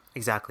go.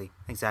 exactly.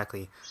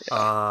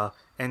 Yeah.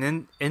 And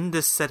then in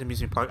this said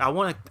amusement park, I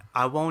won't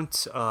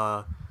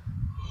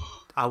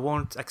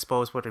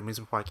expose what the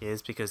amusement park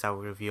is because that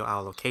will reveal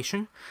our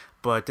location.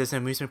 But this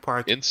amusement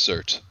park.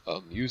 Insert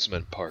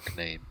amusement park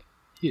name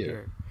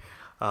here.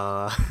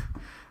 I'll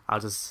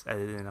just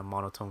edit in a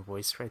monotone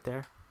voice right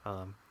there.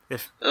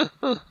 If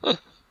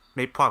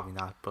maybe probably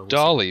not, but we'll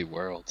Dolly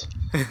World.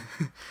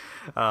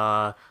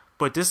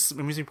 but this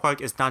amusement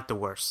park is not the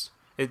worst.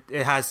 It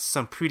has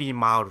some pretty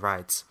mild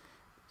rides.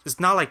 It's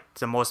not like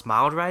the most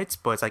mild rides,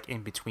 but it's like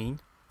in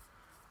between.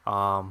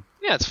 Yeah,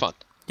 it's fun.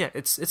 Yeah,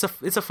 it's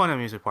a fun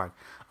amusement park.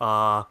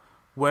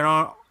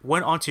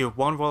 Went onto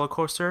one roller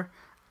coaster,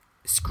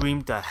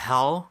 screamed the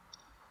hell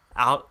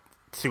out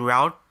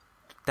throughout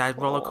that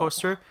roller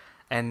coaster,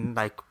 and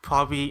like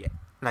probably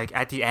like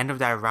at the end of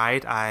that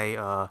ride,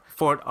 I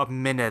for a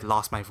minute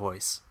lost my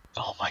voice.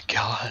 Oh my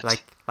god.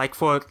 Like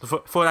for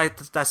like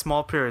that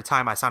small period of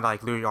time, I sounded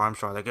like Louis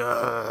Armstrong, like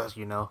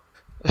you know.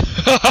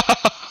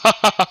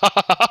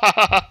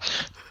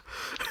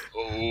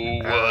 Oh,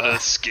 what a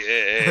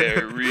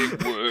scary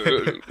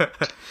world.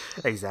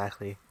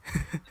 Exactly.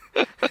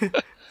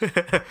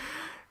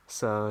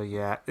 So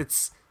yeah,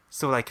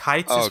 like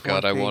heights. Oh is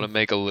god, one I thing. want to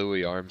make a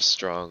Louis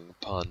Armstrong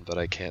pun, but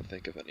I can't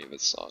think of any of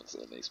his songs,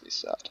 and it makes me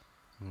sad.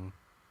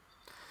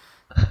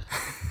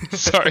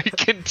 Sorry,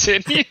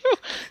 continue.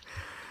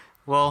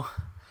 Well,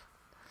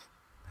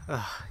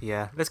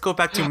 yeah. Let's go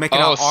back to making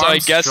our arms so I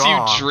guess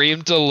strong. you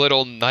dreamed a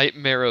little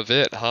nightmare of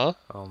it, huh?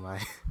 Oh my.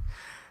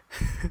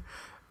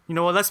 You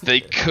know what?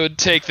 They could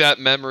take that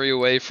memory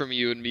away from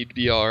you and me'd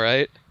be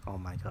alright. Oh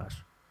my gosh.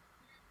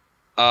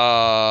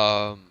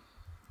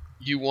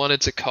 You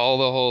wanted to call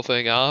the whole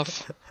thing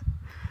off?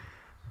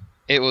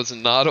 It was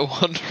not a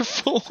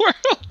wonderful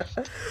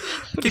world.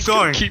 Keep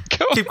going.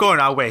 Keep going.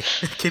 I'll wait.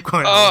 Keep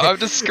going. I'm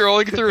just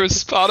scrolling through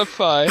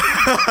Spotify.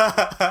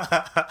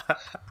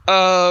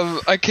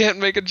 I can't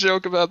make a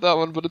joke about that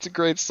one, but it's a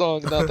great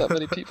song. Not that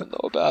many people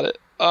know about it.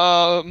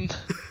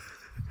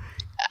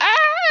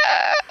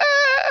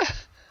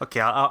 Okay,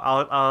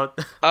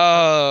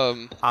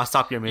 I'll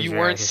stop your misery. You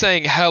weren't right here.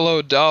 saying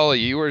hello, Dolly.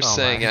 You were Oh,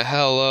 saying my.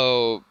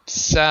 hello,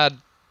 sad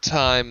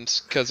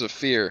times because of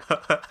fear.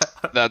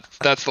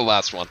 That's the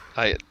last one.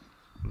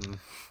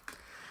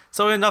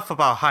 So enough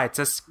about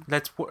heights.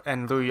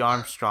 And Louis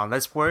Armstrong.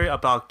 Let's worry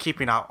about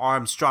keeping our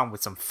arms strong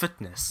with some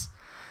fitness.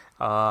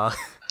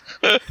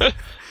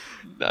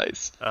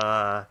 Nice.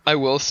 I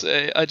will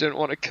say, I didn't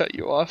want to cut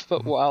you off,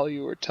 but while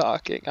you were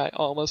talking, I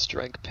almost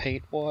drank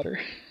paint water.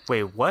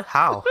 Wait, what?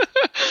 How?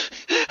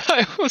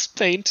 I was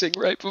painting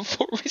right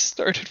before we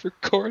started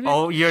recording.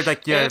 Oh, you're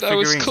like and I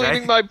was figurines, cleaning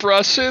right? my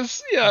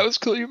brushes. Yeah, I was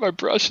cleaning my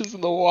brushes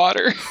in the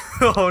water.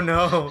 Oh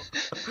no!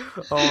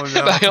 Oh And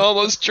I no!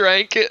 almost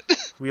drank it.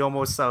 We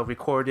almost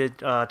recorded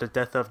the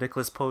death of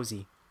Nicholas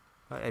Posey.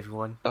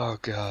 Everyone. Oh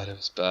god, it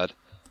was bad.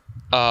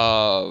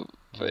 But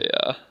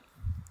yeah.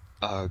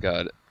 Oh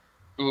god.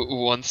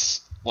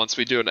 Once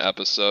we do an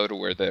episode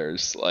where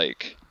there's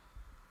like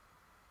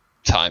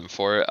time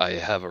for it, I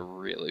have a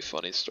really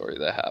funny story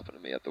that happened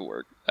to me at the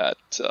work at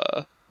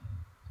the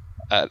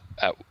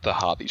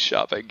hobby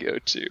shop I go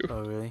to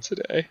Oh really?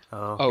 today. Oh,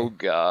 okay. Oh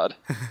god.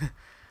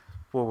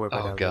 We'll worry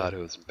about Oh that god, later.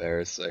 it was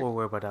embarrassing. We'll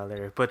worry about that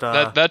later. But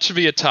That should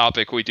be a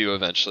topic we do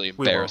eventually.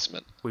 will.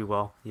 Embarrassment. we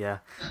will. Yeah.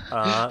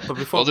 But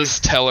before We'll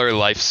just tell our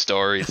life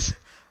stories.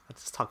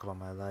 let's talk about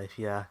my life.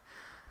 Yeah.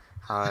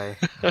 Hi.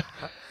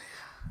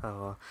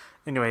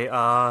 Anyway.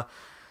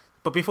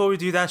 But before we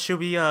do that, should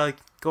we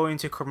go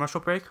into commercial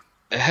break?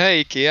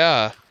 Hey,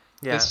 yeah.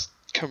 Yeah. This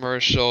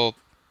commercial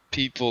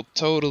people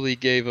totally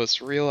gave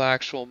us real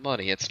actual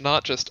money. It's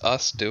not just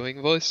us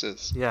doing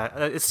voices. Yeah,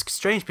 it's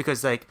strange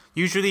because like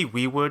usually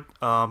we would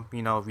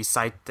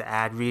recite the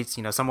ad reads.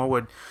 Someone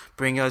would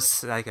bring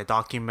us like a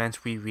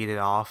document, we read it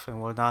off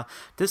and whatnot.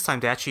 This time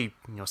they actually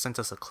sent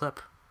us a clip,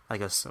 like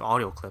an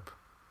audio clip.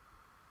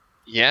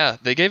 Yeah,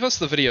 they gave us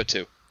the video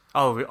too.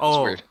 Oh, It's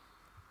oh, weird.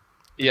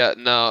 Yeah,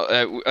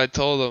 no, I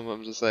told them,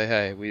 I'm just like,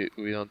 hey, we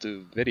don't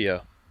do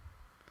video.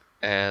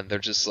 And they're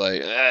just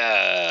like,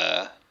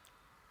 ah.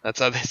 That's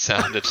how they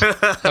sounded.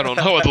 I don't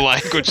know what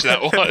language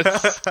that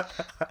was.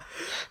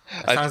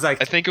 Sounds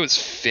like I think it was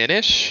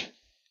Finnish.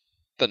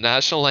 The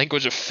national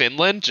language of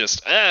Finland.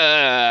 Just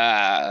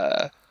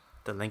ah.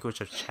 the language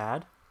of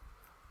Chad.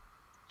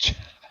 Chad.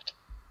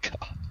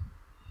 God.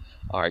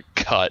 All right,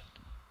 cut.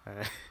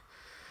 Alright.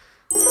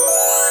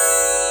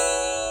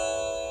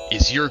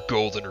 Is your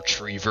golden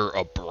retriever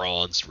a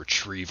bronze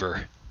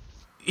retriever?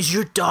 Is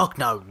your dog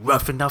not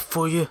rough enough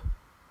for you?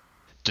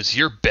 Does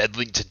your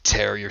Bedlington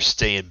Terrier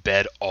stay in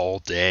bed all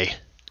day?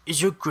 Is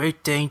your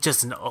Great Dane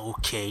just an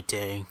okay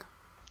Dane?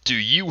 Do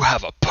you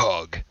have a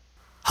pug?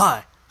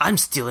 Hi, I'm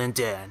Stealin'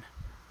 Dan.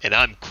 And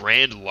I'm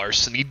Grand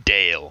Larceny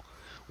Dale.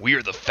 We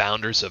are the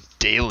founders of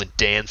Dale and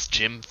Dan's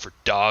Gym for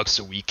Dogs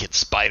so we can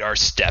spite our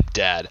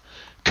stepdad,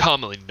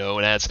 commonly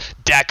known as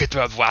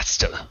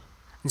Dakadravwasta.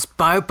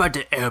 Inspired by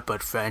the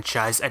Airbud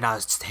franchise and our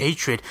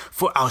hatred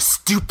for our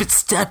stupid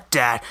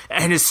stepdad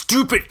and his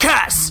stupid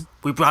cats,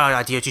 we brought our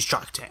idea to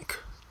Shark Tank.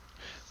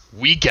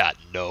 We got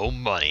no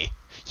money.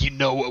 You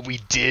know what we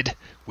did?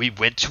 We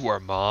went to our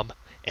mom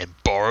and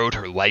borrowed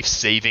her life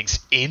savings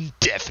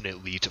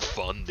indefinitely to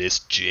fund this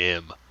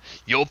gym.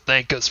 You'll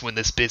thank us when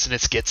this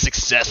business gets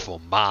successful,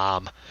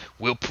 Mom.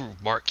 We'll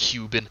prove Mark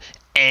Cuban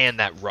and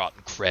that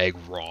rotten Craig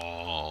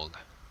wrong.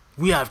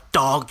 We have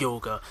dog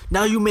yoga.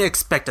 Now you may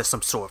expect us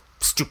some sort of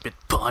stupid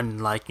pun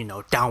like,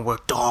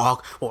 downward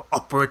dog or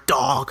upward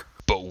dog.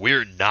 But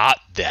we're not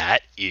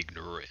that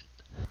ignorant.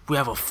 We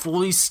have a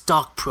fully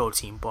stocked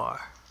protein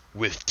bar.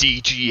 With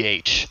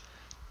DGH,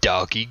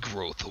 Doggy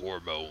Growth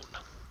Hormone.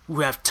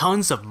 We have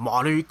tons of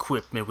modern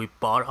equipment we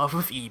bought off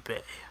of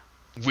eBay.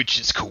 Which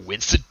is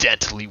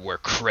coincidentally where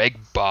Craig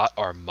bought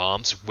our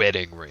mom's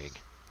wedding ring.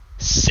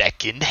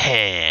 Second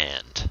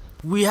hand.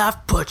 We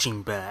have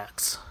punching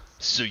bags.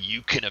 So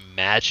you can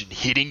imagine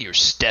hitting your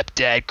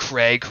stepdad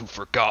Craig who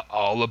forgot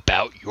all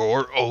about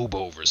your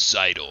oboe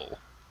recital.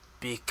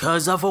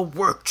 Because of a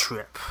work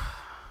trip.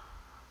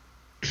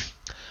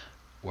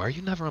 Why are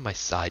you never on my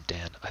side,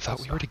 Dan? I thought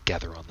we were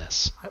together on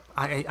this.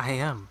 I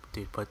am,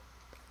 dude, but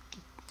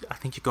I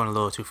think you're going a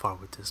little too far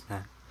with this,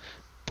 man.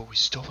 But we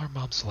stole our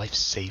mom's life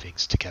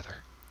savings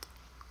together.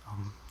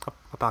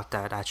 About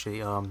that, actually,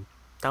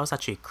 that was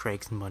actually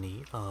Craig's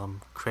money.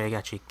 Craig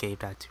actually gave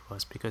that to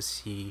us because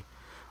he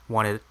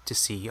wanted to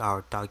see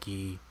our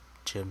doggy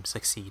gym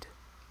succeed.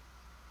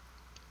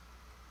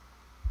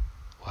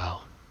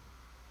 Wow.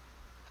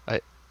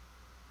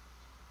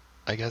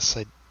 I guess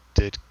I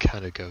did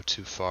kind of go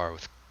too far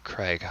with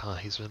Craig, huh?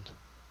 He's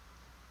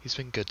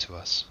been good to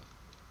us.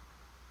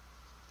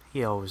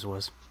 He always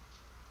was.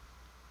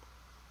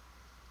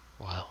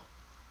 Wow.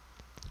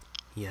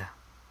 Yeah.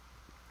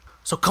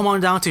 So come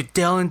on down to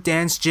Dale and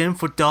Dan's Gym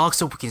for Dogs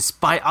so we can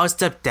spite our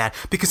stepdad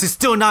because he's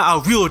still not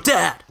our real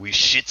dad. We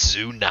shih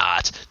tzu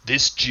not.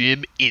 This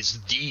gym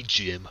is the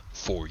gym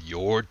for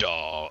your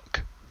dog.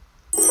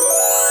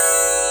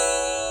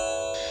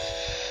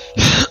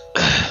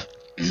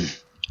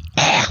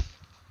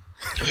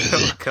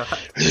 Oh god.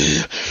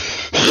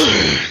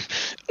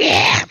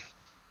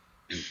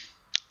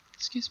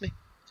 Excuse me.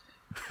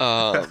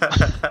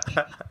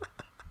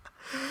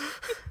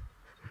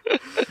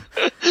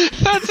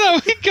 That's how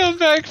we come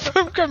back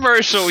from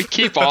commercial. We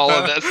keep all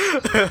of this.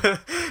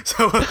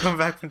 So we'll come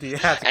back from the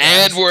ads.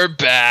 And we're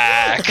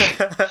back.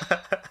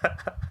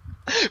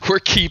 We're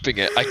keeping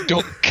it. I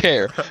don't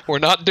care. We're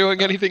not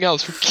doing anything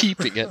else. We're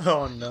keeping it.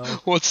 Oh no.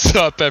 What's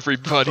up,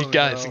 everybody, Oh,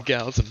 guys no. and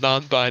gals and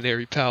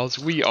non-binary pals?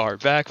 We are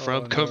back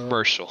from no.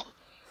 commercial.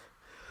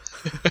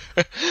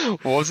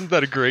 Wasn't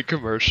that a great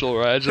commercial,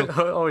 Rigel?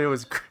 Oh, it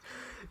was great.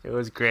 It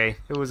was great.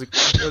 It was a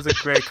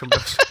great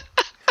commercial.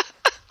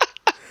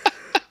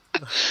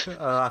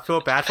 I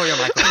feel bad for your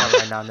microphone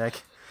right now,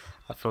 Nick.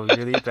 I feel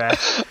really bad.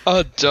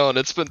 Oh, don't.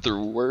 It's been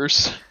through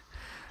worse.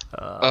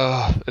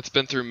 It's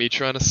been through me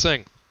trying to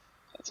sing.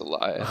 That's a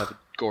lie. I have a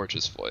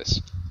gorgeous voice.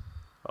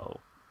 Oh.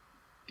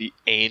 The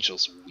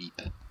angels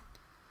weep.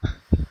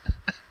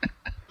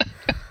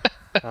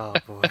 Oh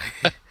boy.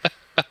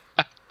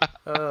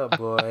 Oh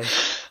boy.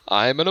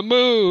 I'm in a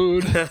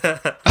mood.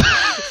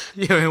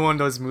 You're in one of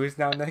those moods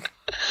now, Nick?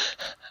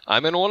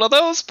 I'm in one of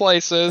those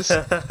places.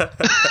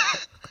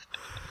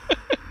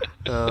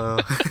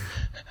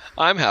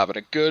 I'm having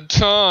a good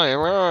time.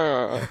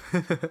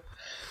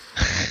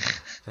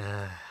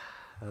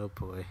 Oh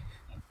boy.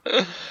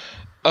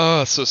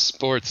 So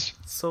sports.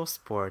 So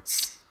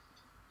sports.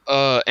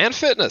 And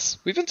fitness.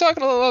 We've been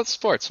talking a lot about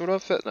sports. What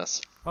about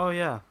fitness? Oh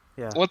yeah.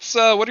 Yeah. What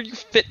are your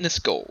fitness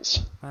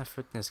goals? My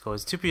fitness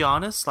goals. To be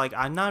honest, like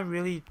I'm not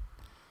really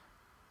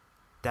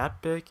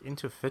that big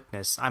into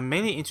fitness. I'm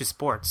mainly into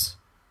sports,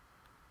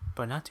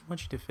 but not too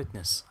much into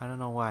fitness. I don't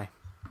know why.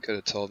 Could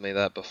have told me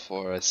that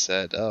before I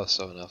said, oh,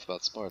 so enough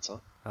about sports, huh?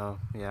 Oh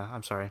yeah,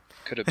 I'm sorry.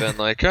 Could have been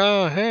like,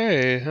 oh,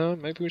 hey,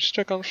 maybe we should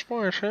stick on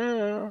sports,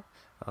 yeah.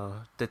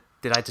 Did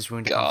I just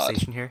ruin the God.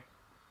 conversation here?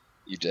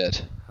 You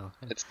did. Oh.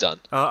 It's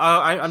done.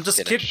 I'm just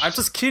kidding. Finished. I'm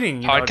just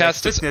kidding. You Podcast know, like,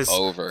 fitness, is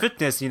over.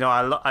 Fitness,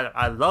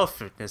 I love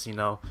fitness.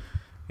 I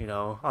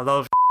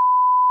love.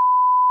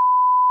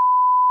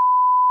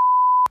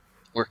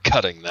 We're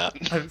cutting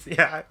that.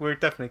 Yeah, we're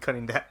definitely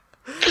cutting that.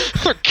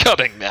 We're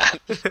cutting that.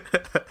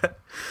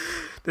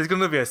 There's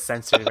gonna be a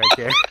censor right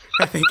there.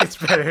 I think it's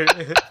better.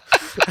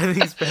 I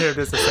think it's better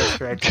there's a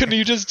censor right there. Can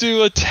you just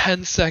do a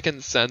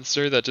 10-second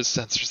censor that just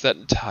censors that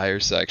entire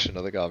section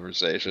of the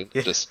conversation?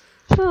 Yeah. Just.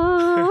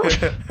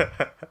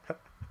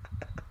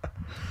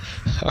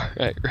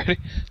 Alright, ready?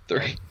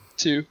 3,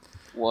 2,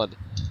 1.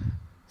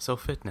 So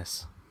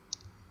fitness.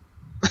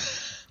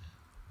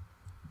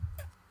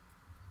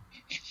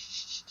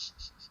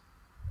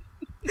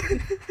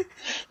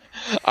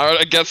 Alright,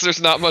 I guess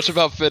there's not much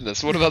about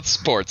fitness. What about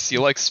sports?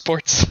 You like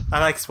sports? I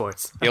like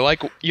sports. You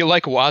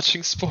like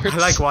watching sports? I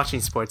like watching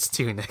sports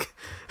too, Nick.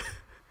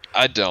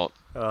 I don't.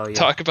 Oh yeah.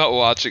 Talk about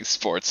watching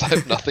sports. I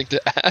have nothing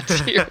to add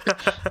here.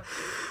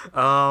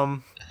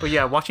 But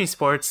yeah, watching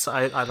sports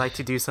I like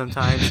to do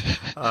sometimes.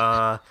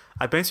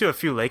 I've been to a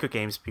few Laker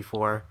games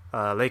before.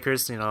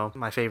 Lakers,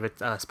 my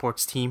favorite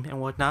sports team and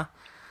whatnot.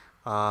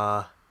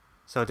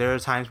 So there are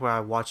times where I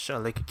watch a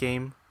Laker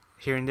game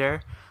here and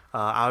there.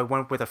 I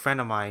went with a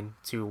friend of mine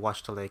to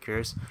watch the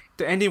Lakers.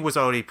 The ending was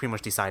already pretty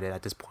much decided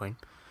at this point.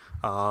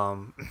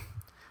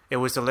 It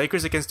was the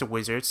Lakers against the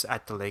Wizards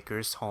at the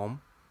Lakers'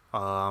 home.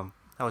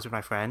 That was with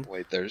my friend.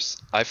 Wait,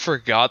 I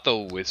forgot the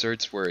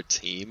Wizards were a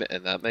team,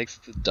 and that makes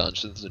the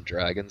Dungeons and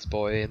Dragons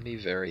boy in me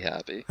very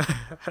happy.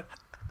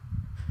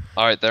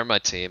 Alright, they're my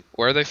team.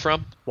 Where are they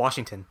from?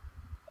 Washington.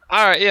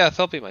 Alright, yeah,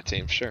 they'll be my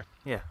team, sure.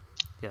 Yeah.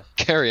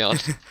 Carry on.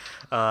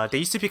 They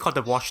used to be called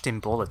the Washington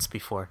Bullets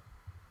before,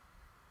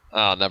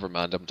 Oh, never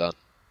mind, I'm done.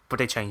 but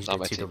they changed Not it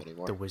my to team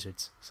anymore. the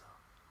Wizards. So,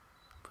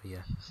 but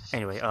yeah.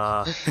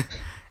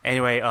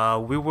 Anyway,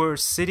 we were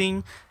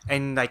sitting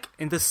in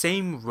the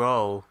same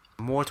row,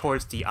 more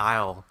towards the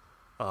aisle.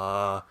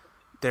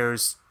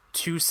 There's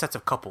two sets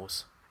of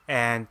couples,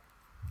 and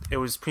it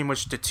was pretty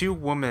much the two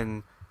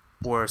women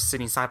were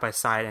sitting side by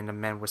side, and the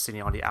men were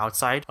sitting on the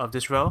outside of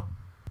this row.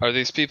 Are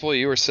these people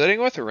you were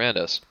sitting with or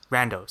randos?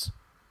 Randos.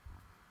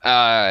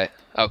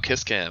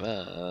 Kiss cam.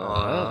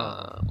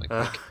 Wink,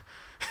 wink.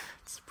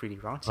 It's pretty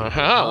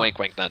raunchy. Wink,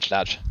 wink, nudge,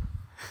 nudge.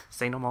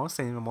 Say no more.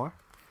 Say no more.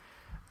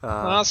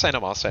 Say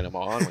no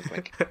more, wink,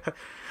 wink.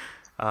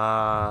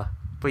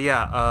 But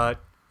yeah,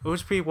 it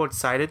was pretty well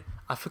decided.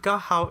 I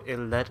forgot how it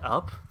led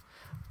up,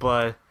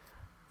 but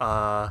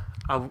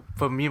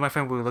for me and my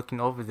friend, we were looking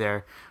over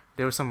there.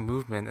 There was some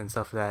movement and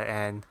stuff like that,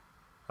 and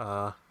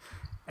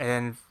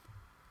then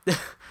and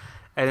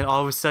then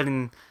all of a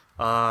sudden,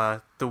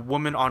 the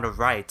woman on the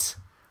right,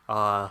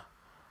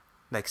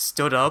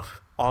 stood up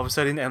all of a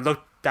sudden and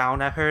looked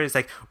down at her. It's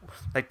like,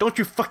 don't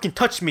you fucking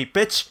touch me,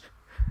 bitch!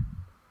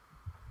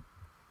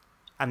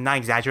 I'm not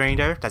exaggerating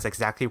there. That's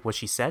exactly what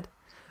she said.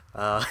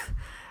 And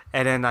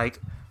then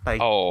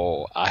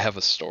Oh, I have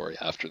a story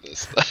after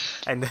this.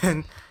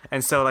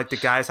 so the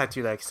guys had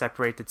to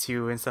separate the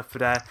two and stuff for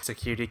that.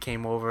 Security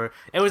came over.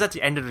 It was at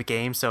the end of the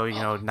game, so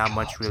not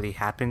much really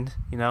happened.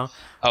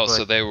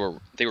 So they were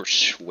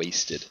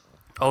wasted.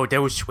 Oh, they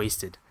were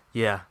wasted.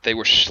 Yeah. They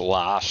were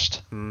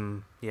sloshed.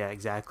 Yeah,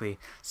 exactly.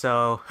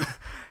 So,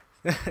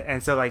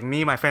 and so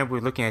me and my friend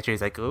were looking at you.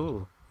 He's like,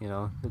 "Ooh,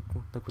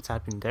 look what's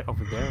happening there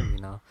over there,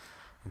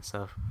 and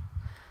stuff.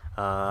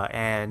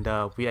 And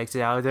we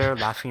exit out of there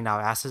laughing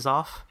our asses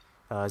off.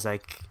 It's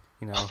like,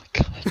 Oh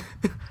my god.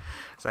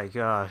 it's like,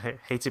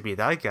 hate to be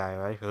that guy,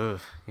 right? Ugh,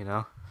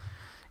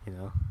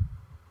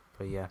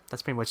 But yeah,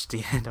 that's pretty much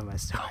the end of my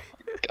story.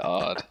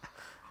 God.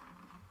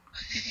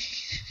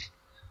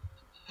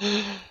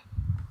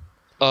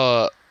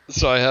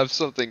 So I have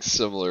something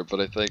similar, but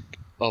I think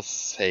I'll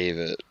save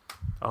it.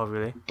 Oh,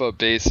 really? But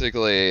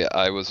basically,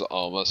 I was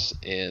almost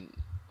in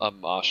a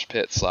mosh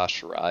pit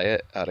 /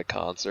 riot at a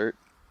concert.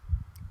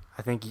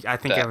 I think I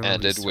that remember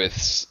ended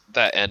this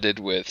ended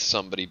with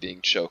somebody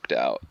being choked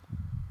out.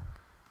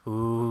 story.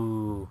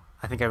 Ooh,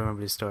 I think I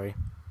remember this story.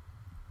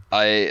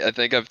 I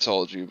think I've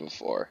told you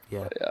before.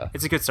 Yeah, But yeah.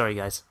 it's a good story,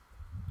 guys.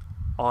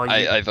 All you,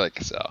 I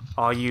think so.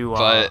 all you,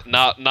 But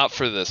not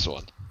for this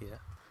one. yeah,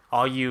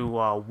 all you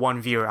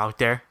one viewer out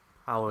there,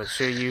 I will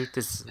assure you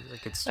this is a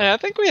good story. I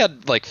think we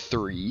had like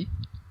 3.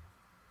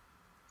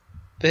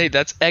 Hey,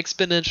 that's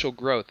exponential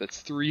growth.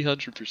 That's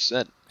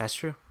 300%. That's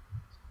true.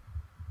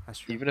 That's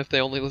true. Even if they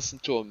only listen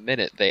to a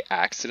minute, they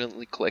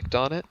accidentally clicked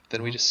on it,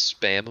 then we just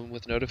spam them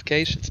with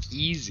notifications.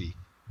 Easy.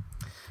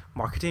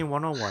 Marketing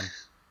 101.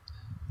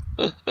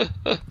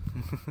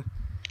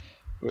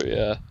 But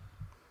yeah.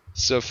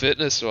 So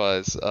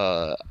fitness-wise,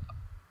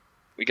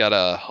 we got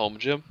a home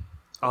gym.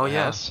 Oh, in the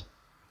yeah. house.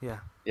 Yeah.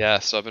 Yeah,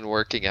 so I've been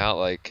working out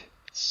like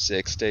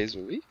 6 days a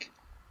week.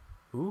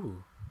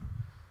 Ooh.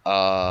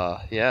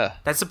 Yeah.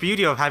 That's the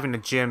beauty of having a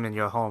gym in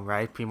your home,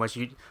 right? Pretty much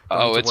you don't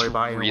need to It's worry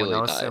about anyone really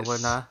else nice. and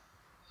whatnot.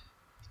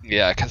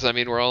 Yeah, because I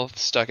mean, we're all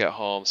stuck at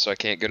home, so I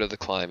can't go to the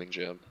climbing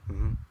gym.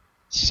 Mm-hmm.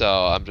 So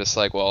I'm just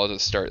like, well, I'll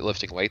just start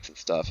lifting weights and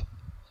stuff.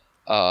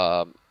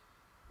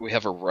 We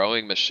have a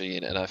rowing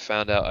machine, and I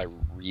found out I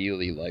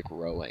really like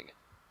rowing.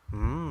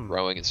 Mm.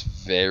 Rowing is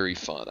very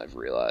fun, I've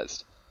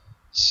realized.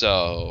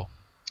 So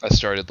I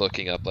started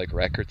looking up like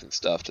records and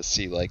stuff to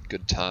see like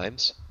good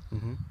times.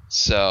 Mm-hmm.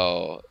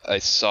 So I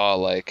saw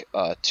like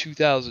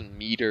 2,000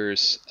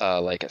 meters,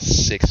 like a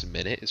 6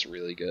 minute is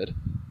really good.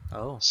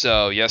 Oh.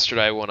 So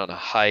yesterday I went on a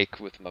hike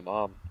with my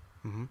mom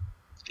Mm-hmm.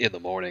 in the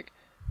morning,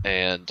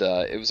 and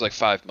it was like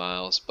 5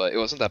 miles, but it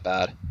wasn't that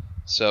bad.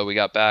 So we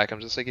got back. I'm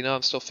just like,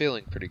 I'm still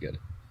feeling pretty good.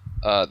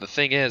 The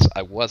thing is,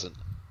 I wasn't.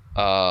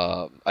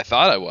 I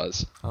thought I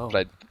was, Oh.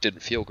 but I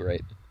didn't feel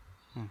great.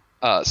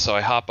 So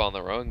I hop on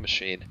the rowing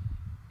machine,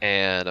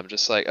 and I'm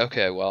just like,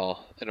 okay,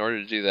 well, in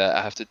order to do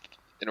that,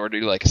 in order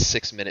to do like a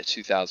 6 minute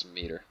 2,000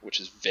 meter, which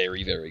is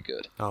very, very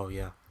good. Oh,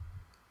 yeah.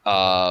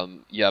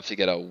 You have to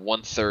get a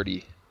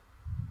 130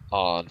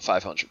 on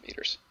 500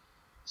 meters.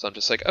 So I'm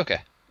just like,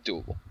 okay,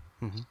 doable.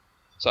 Mm-hmm.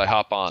 So I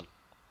hop on,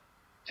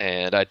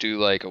 and I do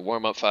like a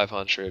warm-up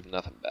 500,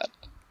 nothing bad.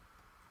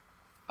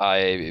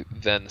 I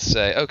then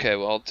say, okay,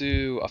 well, I'll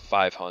do a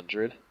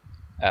 500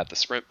 at the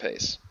sprint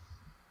pace.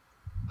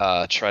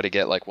 Try to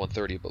get like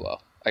 130 below.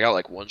 I got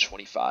like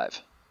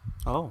 125.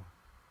 Oh.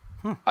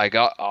 I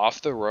got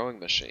off the rowing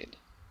machine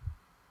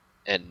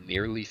and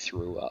nearly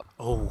threw up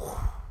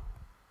Oh.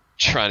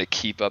 trying to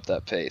keep up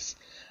that pace.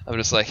 I'm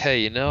just like,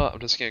 hey, I'm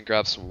just going to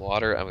grab some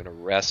water. I'm going to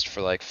rest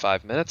for like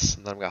 5 minutes,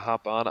 and then I'm going to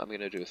hop on. I'm going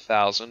to do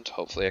 1,000.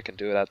 Hopefully I can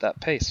do it at that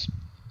pace.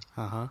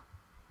 Uh-huh.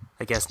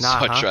 I guess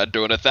not, So huh? I tried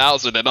doing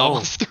 1,000 and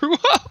almost threw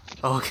up.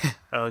 Okay.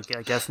 Okay,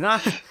 I guess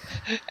not.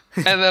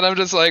 And then I'm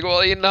just like, well,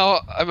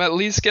 I'm at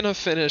least going to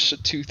finish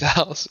at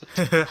 2,000.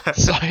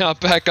 So I got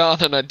back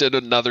on and I did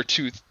another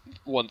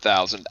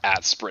 1,000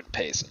 at sprint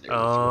pace. And nearly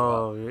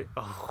threw up.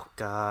 Oh,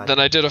 God. Then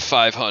I did a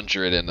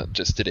 500 and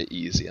just did it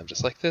easy. I'm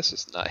just like, this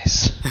is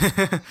nice.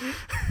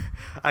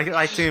 I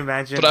like to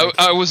imagine. But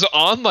I was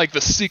on like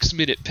the 6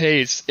 minute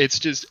pace. It's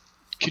just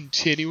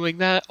continuing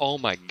that. Oh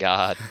my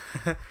god.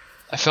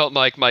 I felt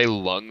like my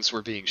lungs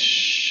were being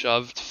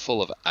shoved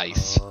full of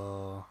ice.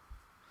 Oh.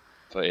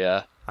 But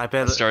yeah. I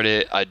bet.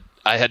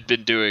 I had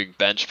been doing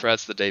bench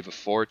press the day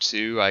before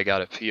too. I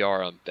got a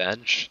PR on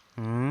bench.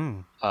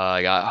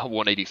 I got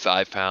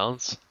 185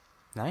 pounds.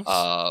 Nice.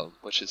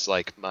 Which is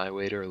like my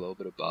weight or a little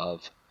bit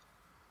above.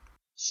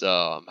 So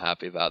I'm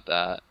happy about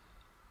that.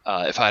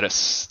 If I had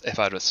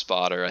a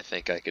spotter, I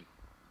think I could.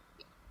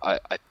 I'm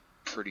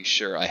pretty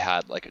sure I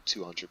had like a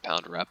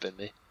 200-pound rep in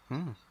me.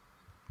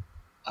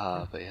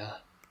 But yeah.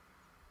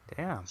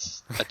 Damn.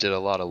 I did a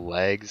lot of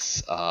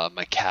legs.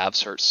 My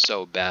calves hurt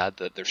so bad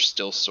that they're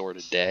still sore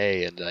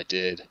today, and I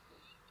did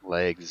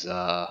legs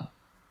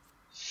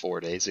 4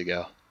 days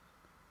ago.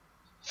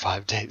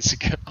 5 days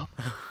ago.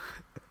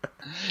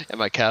 And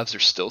my calves are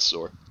still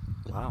sore.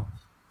 Wow.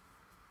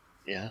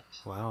 Yeah.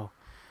 Wow.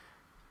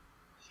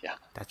 Yeah.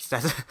 That's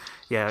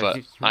yeah.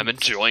 But I'm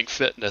enjoying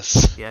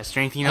fitness. Yeah,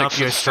 strengthening Like up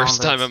for your the first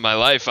strong time legs. in my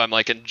life, I'm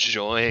like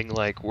enjoying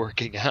like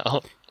working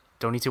out.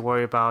 Don't need to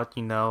worry about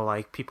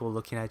like people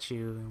looking at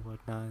you and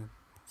whatnot,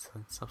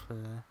 and stuff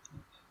like that.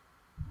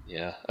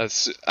 Yeah,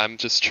 I'm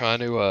just trying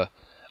to.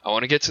 I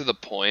want to get to the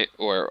point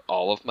where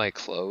all of my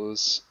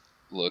clothes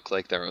look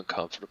like they're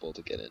uncomfortable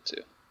to get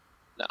into.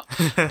 No.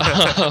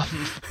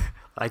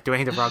 Like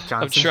Dwayne the Rock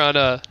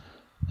Johnson.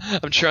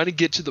 I'm trying to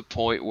get to the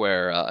point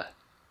where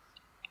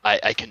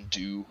I can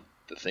do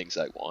the things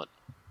I want.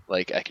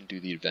 Like, I can do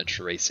the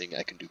adventure racing,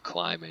 I can do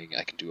climbing,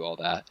 I can do all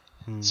that.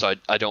 So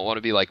I don't want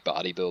to be like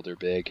bodybuilder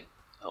big.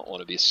 I don't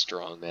want to be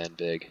strongman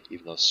big,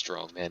 even though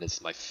strongman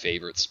is my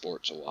favorite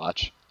sport to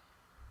watch.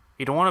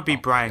 You don't want to be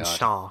Brian God.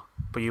 Shaw,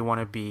 but you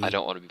want to be... I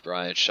don't want to be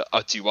Brian Shaw.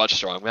 Oh, do you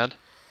watch strongman?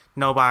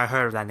 No, but I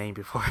heard of that name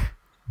before.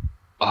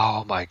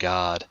 Oh my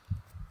god.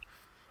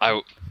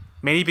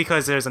 Mainly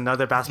because there's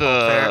another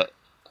basketball player.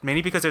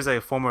 Mainly because there's a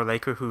former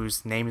Laker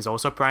whose name is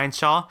also Brian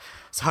Shaw.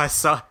 So I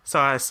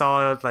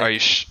saw like. Are you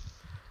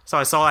So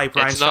I saw like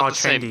Brian It's Shaw not the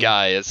same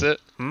guy, is it?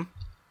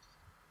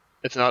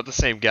 It's not the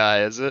same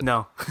guy, is it?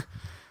 No,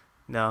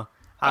 no.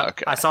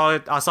 Okay. I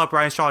saw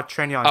Brian Shaw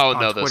trending on, Oh,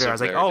 on no, those Twitter. are I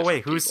was like, very oh wait,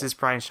 different who's people. this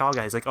Brian Shaw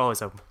guy? He's like, oh,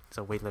 it's a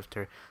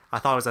weightlifter. I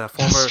thought it was a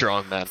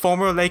Strongman.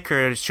 former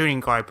Laker shooting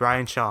guard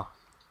Brian Shaw.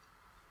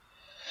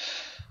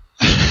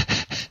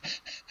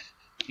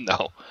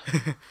 No.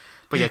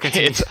 But yeah,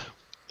 continue.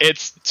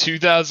 It's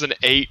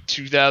 2008,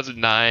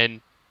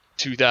 2009,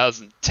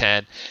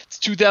 2010. It's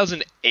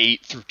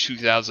 2008 through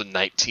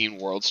 2019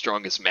 World's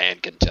Strongest Man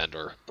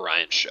contender,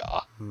 Brian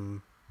Shaw.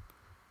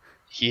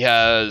 He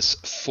has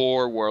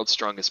 4 World's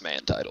Strongest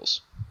Man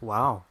titles.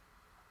 Wow.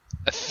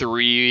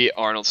 3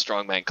 Arnold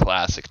Strongman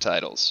Classic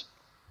titles.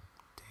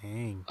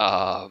 Dang.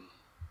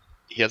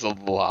 He has a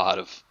lot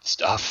of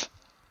stuff.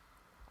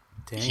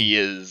 Dang. He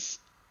is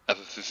a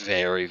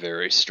very,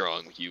 very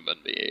strong human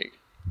being.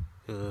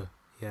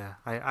 Yeah.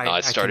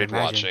 I started can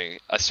imagine.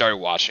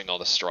 watching all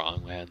the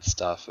strongman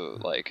stuff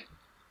like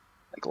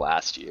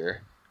last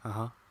year.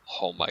 Uh-huh.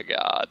 Oh my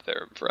god,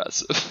 they're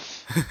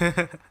impressive.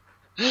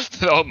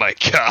 Oh my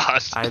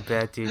god. I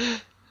bet,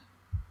 dude.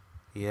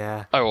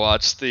 Yeah. I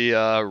watched the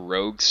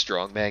Rogue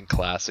Strongman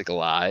Classic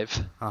live.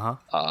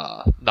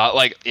 Uh-huh. Not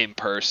like in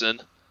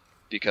person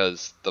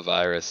because the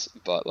virus,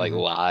 but like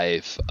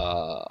live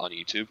on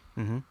YouTube.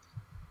 Mm-hmm.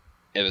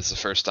 It was the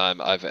first time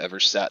I've ever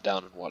sat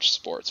down and watched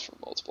sports for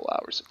multiple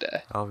hours a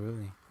day. Oh,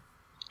 really?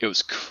 It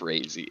was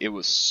crazy. It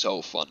was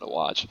so fun to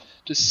watch.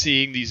 Just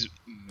seeing these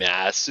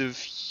massive,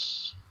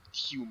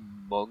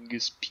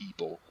 humongous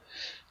people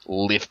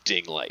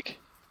lifting, like,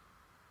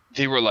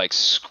 they were like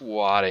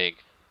squatting.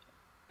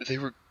 I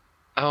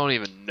don't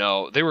even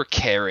know. They were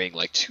carrying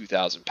like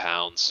 2,000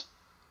 pounds.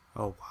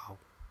 Oh, wow.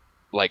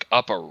 Like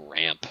up a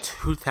ramp.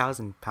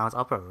 2,000 pounds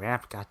up a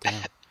ramp,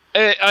 goddamn.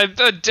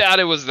 I doubt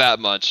it was that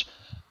much.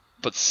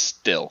 But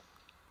still,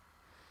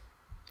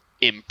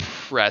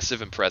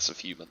 impressive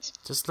humans.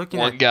 Just looking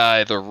One at...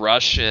 guy, the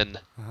Russian,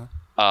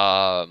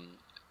 like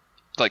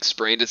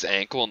sprained his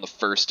ankle in the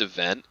first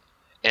event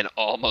and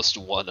almost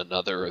won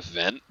another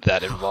event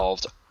that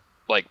involved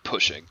like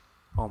pushing.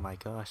 Oh my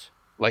gosh.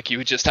 Like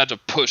you just had to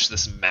push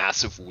this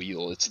massive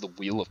wheel. It's the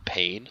Wheel of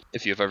Pain.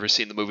 If you've ever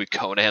seen the movie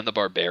Conan the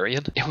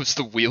Barbarian, it was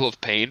the Wheel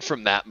of Pain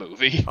from that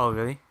movie. Oh,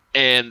 really?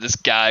 And this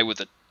guy with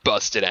a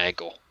busted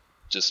ankle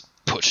just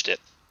pushed it.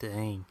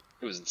 Dang.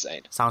 It was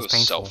insane. Sounds it was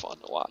painful. so fun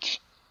to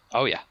watch.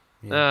 Oh yeah.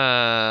 You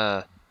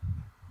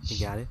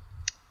got it?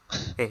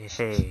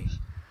 Hey.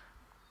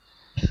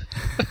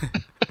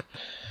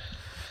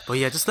 But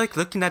yeah, just like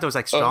looking at those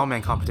like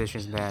strongman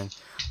competitions, man.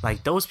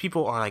 Like those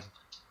people are like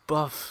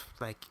buff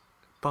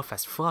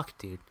as fuck,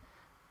 dude.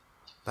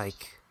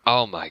 Like.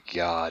 Oh my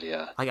god,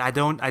 yeah. Like I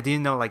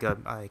didn't know like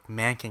a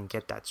man can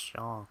get that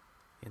strong,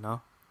 you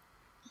know?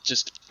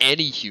 Just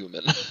any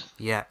human.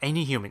 Yeah,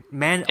 any human,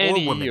 man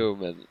Any or woman.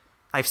 human.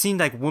 I've seen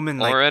like women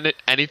like Or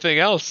anything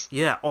else.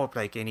 yeah, or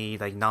like any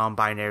like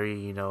non-binary,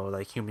 you know,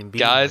 like human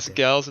being. Guys, like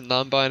gals, and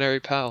non-binary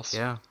pals.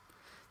 yeah,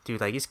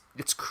 dude, like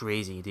it's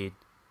crazy, dude.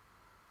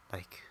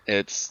 Like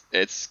It's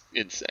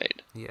insane.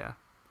 yeah,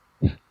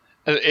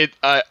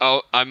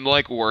 I'm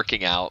like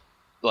working out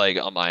like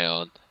on my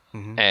own,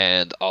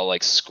 and I'll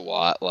like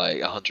squat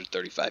like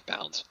 135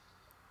 pounds,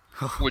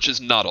 which is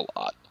not a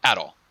lot at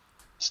all.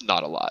 It's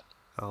not a lot.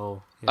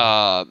 oh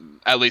yeah.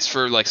 At least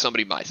for like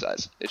somebody my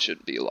size, it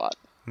shouldn't be a lot.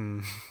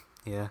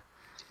 Yeah.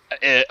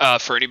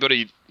 For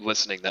anybody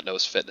listening that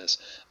knows fitness,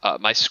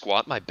 my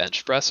squat and my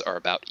bench press are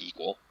about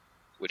equal,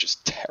 which is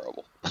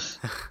terrible.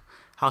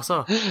 How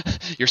so?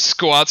 Your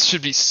squats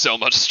should be so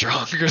much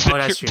stronger than Oh,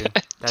 that's your true.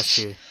 bench. That's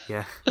true.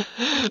 Yeah.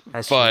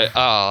 That's But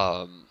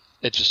true.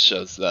 it just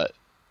shows that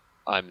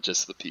I'm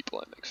just the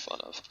people I make fun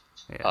of.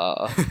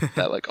 Yeah.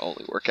 That like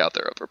only work out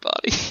their upper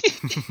body.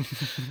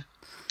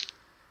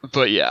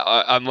 But yeah,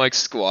 I'm like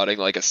squatting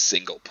like a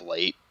single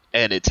plate,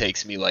 and it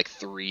takes me like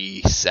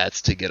 3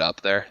 sets to get up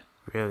there.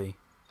 Really?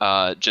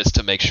 Just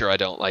to make sure I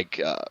don't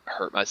like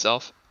hurt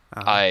myself.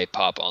 Uh-huh. I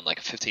pop on like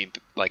a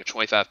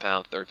 25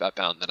 pound, 35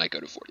 pound, then I go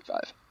to 45.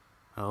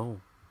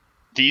 Oh.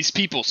 These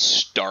people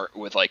start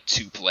with like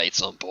 2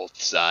 plates on both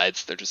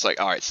sides. They're just like,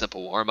 all right,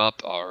 simple warm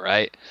up. All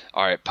right,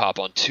 pop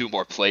on 2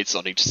 more plates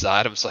on each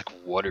side. I'm just like,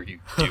 what are you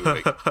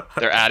doing?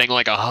 They're adding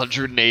like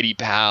 180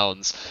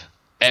 pounds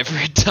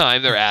every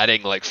time they're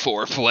adding like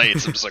 4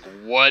 plates. I'm just like,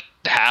 what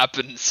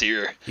happens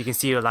here? You can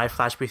see your life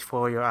flash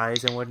before your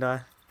eyes and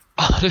whatnot.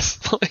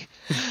 Honestly,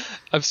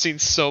 I've seen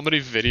so many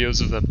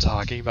videos of them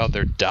talking about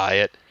their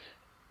diet,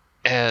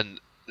 and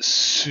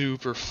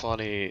super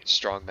funny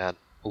strongman.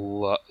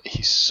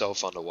 He's so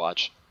fun to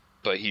watch.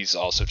 but he's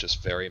also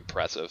just very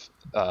impressive.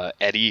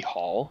 Eddie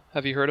Hall,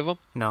 have you heard of him?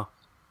 No.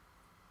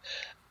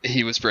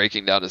 He was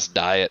breaking down his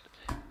diet,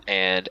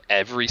 and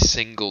every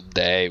single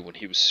day when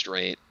he was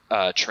training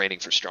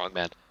for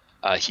strongman,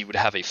 he would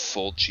have a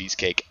full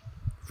cheesecake.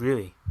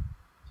 Really?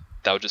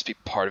 That would just be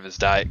part of his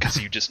diet because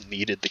he just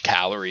needed the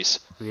calories.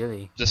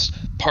 Really? Just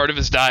part of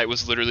his diet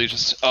was literally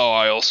just,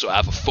 I also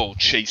have a full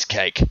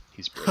cheesecake.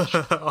 He's British.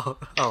 oh,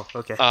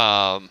 okay.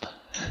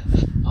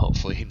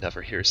 Hopefully he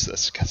never hears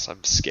this because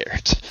I'm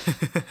scared.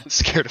 I'm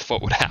scared of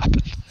what would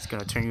happen. It's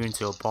gonna turn you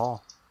into a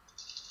ball.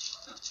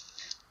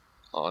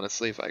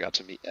 Honestly, if I got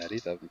to meet Eddie,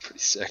 that would be pretty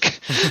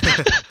sick.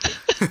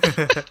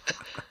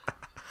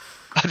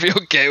 I'd be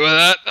okay with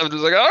that. I'm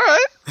just like, alright.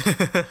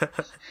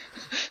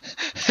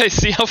 Hey,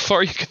 see how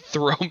far you can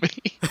throw me?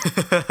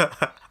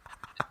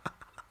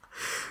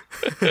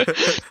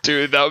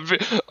 Dude, that would be...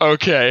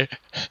 Okay.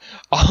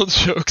 All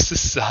jokes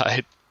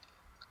aside.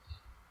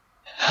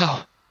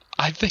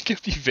 I think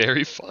it'd be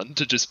very fun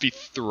to just be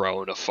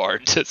thrown a far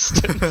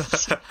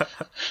distance.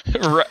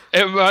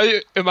 Am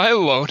I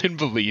alone in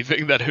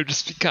believing that it would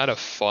just be kind of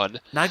fun?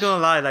 Not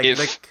gonna lie,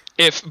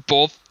 if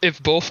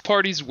both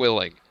parties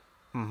willing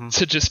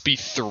to just be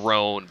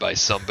thrown by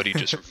somebody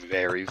just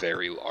very,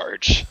 very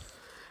large.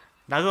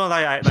 Not gonna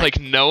lie, like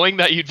knowing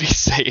that you'd be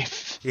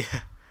safe. Yeah.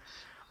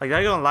 Like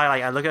not gonna lie,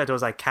 I look at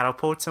those like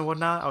catapults and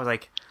whatnot. I was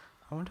like,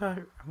 I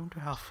wonder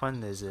how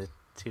fun is it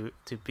to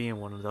be in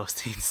one of those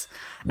things.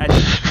 Right.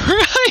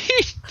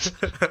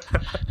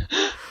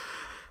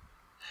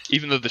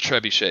 Even though the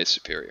trebuchet is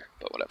superior,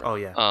 but whatever. Oh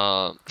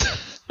yeah.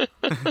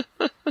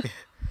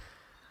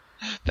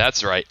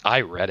 That's right.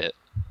 I read it.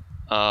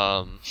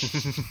 But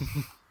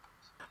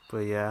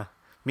yeah.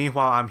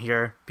 Meanwhile, I'm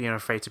here being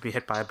afraid to be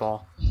hit by a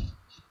ball.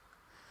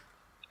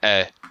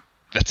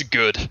 That's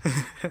good.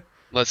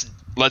 Let's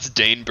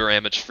Dane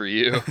Bramage for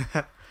you.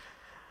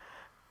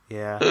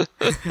 Yeah.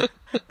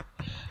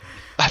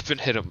 I've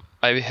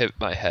hit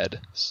my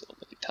head so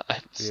many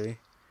times. Really?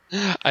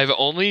 I've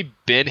only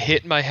been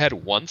hit in my head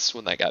once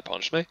when that guy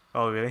punched me.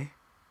 Oh, really?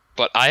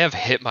 But I have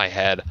hit my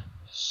head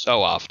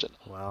so often.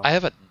 Wow. I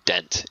have a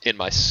dent in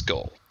my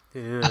skull.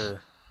 Ew.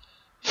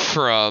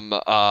 From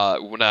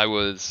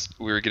when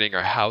we were getting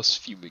our house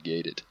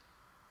fumigated.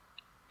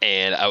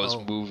 And I was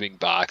moving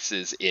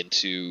boxes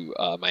into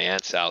my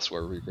aunt's house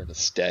where we were going to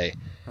stay.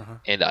 Uh-huh.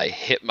 And I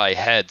hit my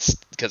head,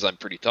 because I'm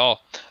pretty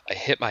tall, I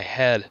hit my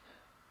head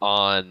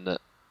on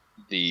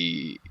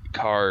the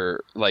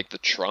car, like the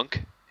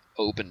trunk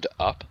opened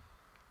up.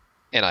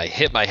 And I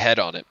hit my head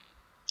on it.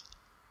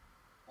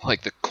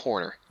 Like the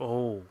corner.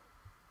 Oh.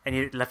 And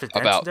you left a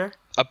dent there?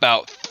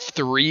 About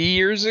 3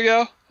 years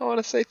ago, I want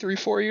to say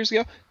 3-4 years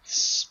ago.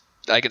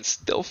 I can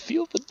still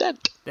feel the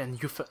dent. Then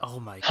oh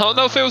my god. I don't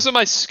know if it was in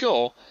my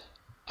skull,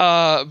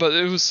 but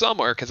it was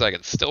somewhere because I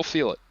can still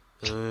feel it.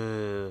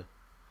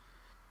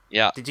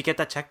 Yeah. Did you get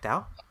that checked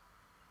out?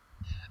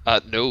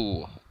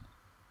 No.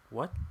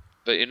 What?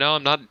 But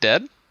I'm not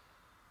dead.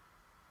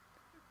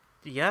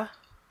 Yeah.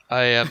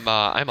 I am.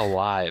 I'm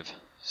alive.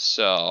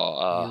 So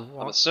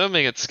I'm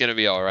assuming it's gonna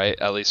be all right,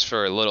 at least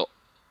for a little.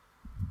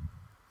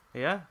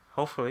 Yeah,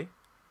 hopefully.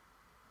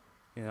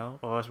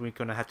 Or else we're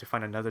gonna have to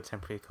find another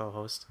temporary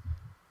co-host.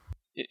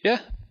 Yeah,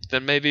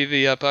 then maybe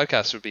the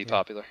podcast would be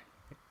popular.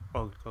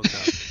 Oh god.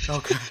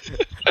 Oh god.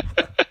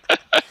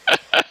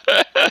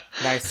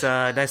 Nice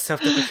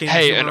self-deprecating.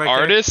 Hey, an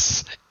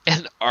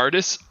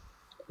artist's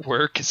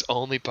work is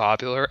only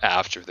popular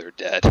after they're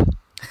dead.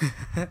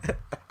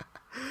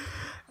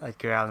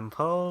 Like Allan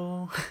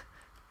Poe.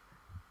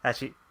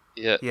 Actually.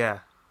 Yeah. Yeah.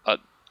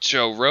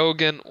 Joe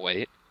Rogan.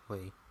 Wait.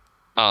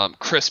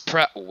 Chris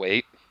Pratt.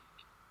 Wait.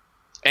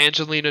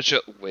 Angelina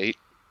Jolie. Wait.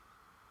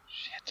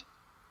 Shit.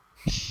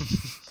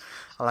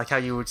 I like how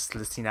you were just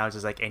listing out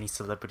just like any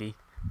celebrity.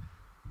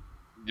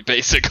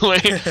 Basically.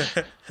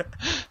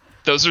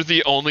 Those are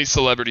the only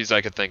celebrities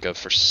I could think of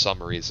for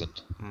some reason.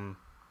 Mm.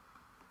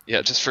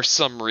 Yeah, just for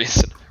some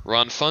reason.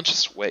 Ron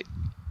Funches. Wait.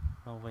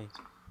 Oh wait.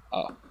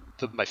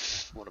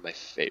 One of my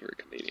favorite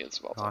comedians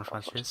of all time.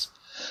 Ron Funches.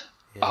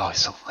 Yeah. Oh,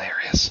 he's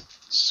hilarious.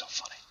 He's so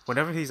funny.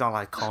 Whenever he's on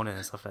like Conan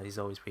and stuff, he's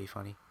always pretty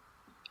funny.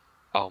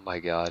 Oh my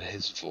god,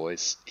 his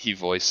voice. He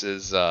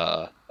voices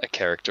a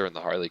character in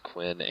the Harley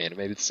Quinn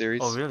animated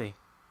series. Oh really?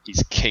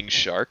 He's King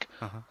Shark.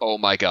 Uh-huh. Oh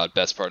my god,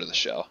 best part of the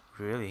show.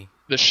 Really?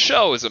 The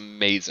show is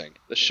amazing.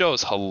 The show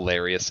is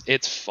hilarious.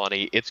 It's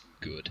funny. It's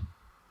good.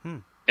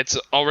 It's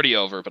already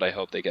over, but I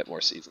hope they get more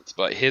seasons.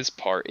 But his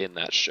part in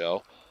that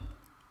show,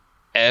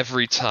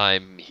 every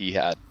time he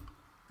had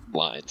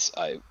lines,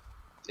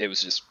 it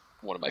was just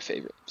one of my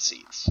favorite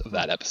scenes of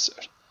that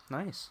episode.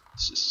 Nice.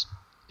 It's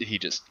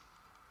just,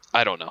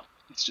 I don't know.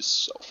 It's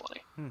just so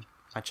funny.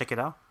 I check it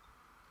out.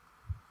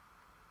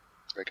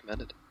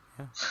 Recommended.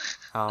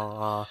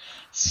 Yeah.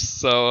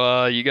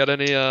 So, you got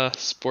any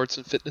sports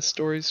and fitness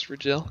stories,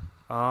 Rigel?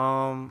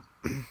 I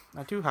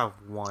do have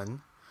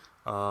one.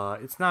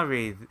 It's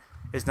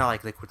not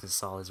like liquids and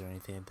solids or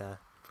anything like that,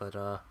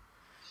 but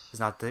it's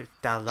not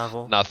that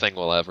level. Nothing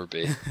will ever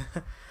be.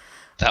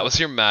 That was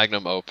your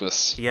magnum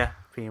opus. Yeah,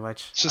 pretty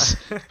much. Just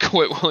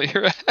quit while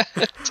you're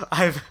ahead.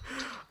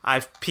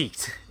 I've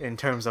peaked in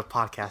terms of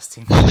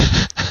podcasting.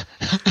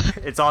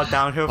 It's all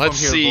downhill Let's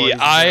from here. see. Boys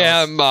and I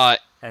girls. am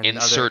And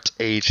insert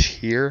age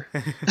here.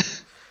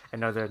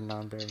 Another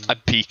number. I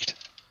peaked.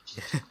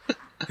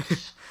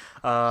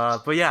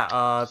 But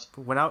yeah,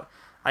 when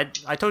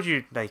I told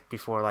you like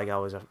before, like I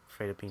was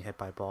afraid of being hit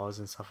by balls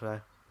and stuff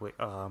like that. Wait,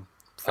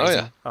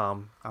 phrasing.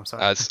 I'm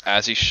sorry.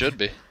 As he should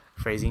be.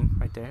 Phrasing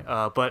right there.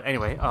 But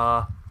anyway,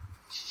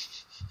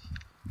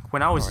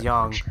 when I was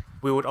young,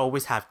 we would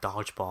always have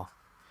dodgeball.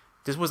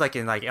 This was like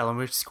in like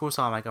elementary school,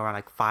 so I'm like around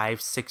like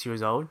 5-6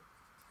 years old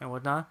and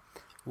whatnot.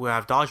 We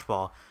have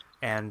dodgeball,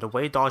 and the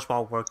way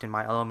dodgeball worked in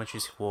my elementary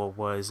school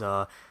was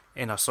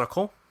in a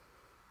circle.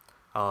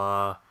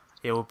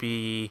 It would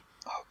be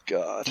Oh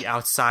God. the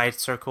outside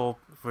circle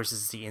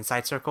versus the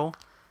inside circle,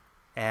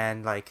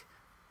 and like,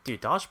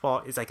 dude,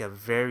 dodgeball is like a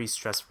very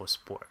stressful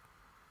sport.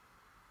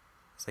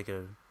 It's like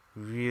a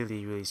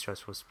really, really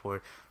stressful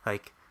sport.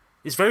 Like,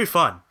 it's very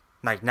fun.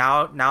 Like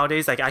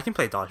nowadays, like I can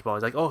play dodgeball.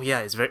 It's like, oh yeah,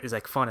 it's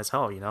like fun as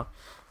hell, you know.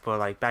 But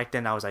like back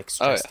then, I was like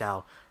stressed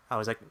out. I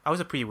was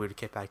a pretty weird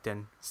kid back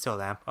then.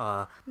 Still am.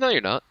 No,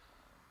 you're not.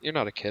 You're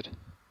not a kid.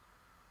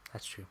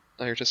 That's true.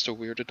 No, you're just a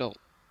weird adult,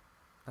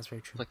 That's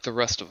very true. like the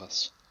rest of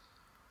us.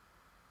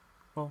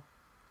 Well,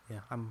 yeah,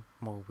 I'm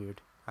more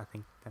weird, I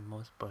think, than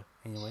most. But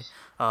anyway,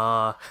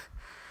 but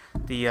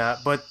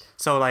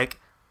so like,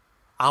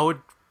 I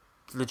would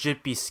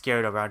legit be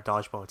scared around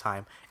dodgeball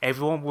time.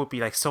 Everyone would be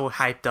like so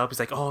hyped up. It's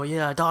like, oh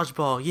yeah,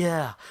 dodgeball,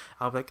 yeah.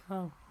 I'll be like,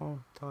 oh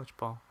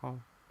dodgeball,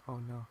 oh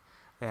no,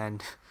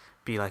 and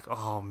be like,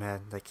 oh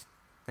man, like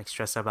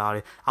stress about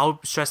it. I would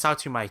stress out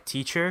to my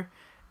teacher,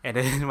 and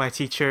then my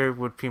teacher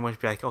would pretty much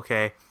be like,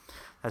 okay,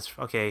 that's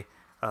okay.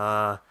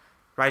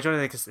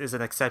 Raijun is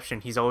an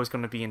exception. He's always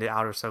going to be in the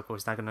outer circle.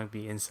 He's not going to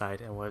be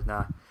inside and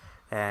whatnot.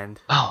 And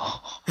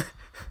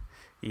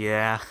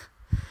yeah,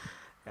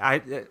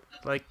 I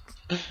like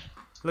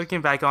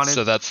looking back on it.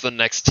 So that's the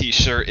next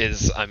T-shirt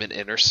is I'm an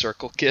inner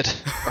circle kid,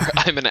 or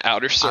I'm an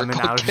outer circle I'm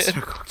an outer kid.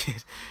 circle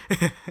kid.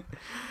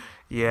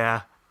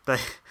 Yeah, but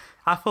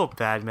I felt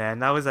bad,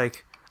 man. I was a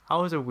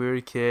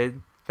weird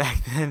kid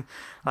back then.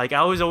 Like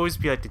I was always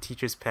be like the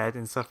teacher's pet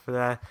and stuff for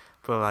that.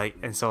 But like,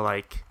 and so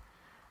like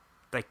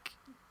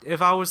if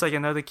I was like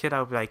another kid, I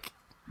would be like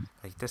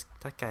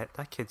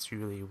that kid's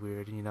really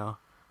weird, you know.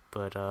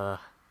 But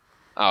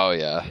Oh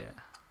yeah,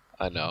 yeah.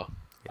 I know.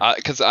 Yeah.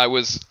 Because I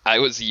was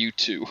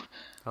U2,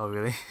 Oh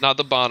really? not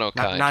the Bono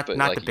kind, not but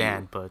not like the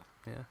band, but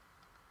yeah.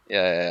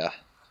 Yeah.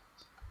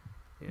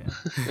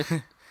 Yeah.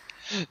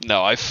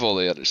 No, I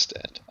fully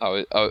understand.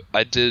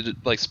 I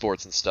did like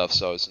sports and stuff,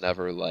 so I was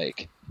never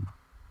like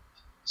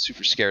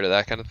super scared of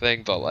that kind of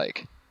thing. But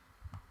like,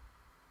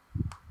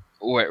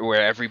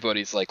 where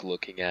everybody's like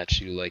looking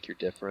at you like you're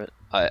different,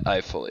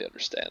 I fully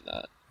understand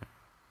that.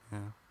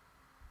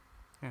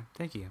 Yeah.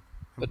 Thank you.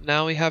 But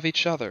now we have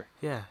each other,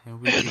 Yeah, and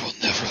and we'll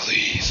never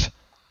leave.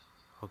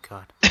 Oh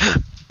God.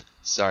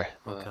 Sorry,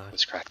 Oh, God. I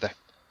was cracked there.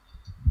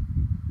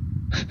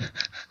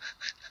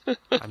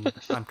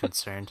 I'm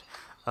concerned.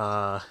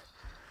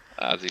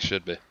 As he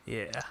should be.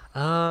 Yeah.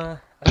 I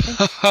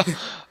think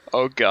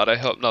Oh God, I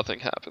hope nothing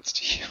happens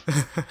to you.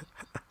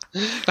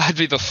 I'd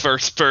be the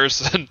first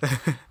person.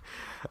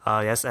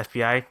 yes,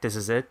 FBI, this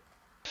is it.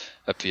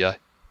 FBI.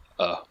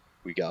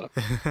 We got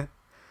him.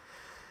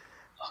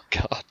 Oh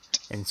God.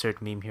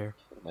 Insert meme here.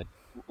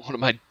 One of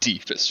my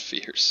deepest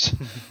fears.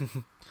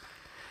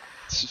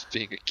 This is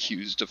being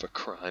accused of a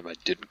crime I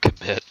didn't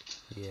commit.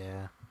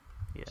 Yeah,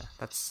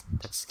 that's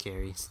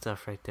scary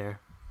stuff right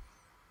there.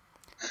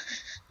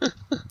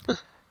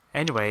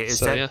 Anyway, is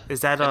So, that yeah,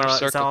 is that inner is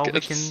that circle all we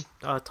kids.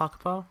 can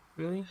talk about?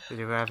 Really? Did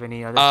you have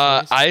any other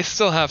stories? I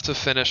still have to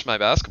finish my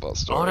basketball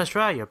story. Oh, that's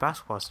right, your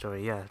basketball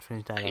story. Yeah,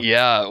 finish that up.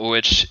 Yeah,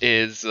 which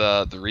is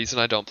the reason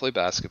I don't play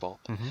basketball.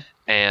 Mm-hmm.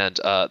 And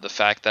the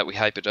fact that we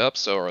hype it up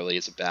so early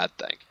is a bad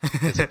thing,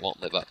 because it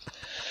won't live up.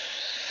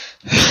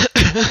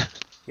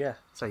 Yeah.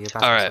 So your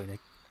basketball Alright. story, Nick.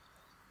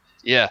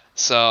 Yeah,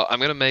 so I'm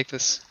going to make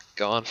this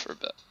go on for a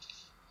bit.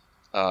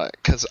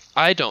 Because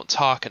I don't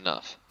talk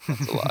enough.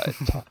 That's a lie.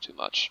 I talk too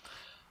much.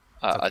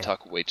 I okay.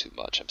 talk way too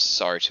much. I'm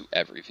sorry to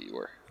every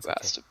viewer who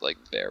It's has to like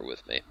bear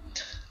with me.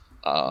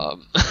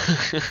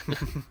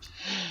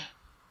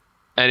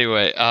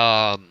 Anyway,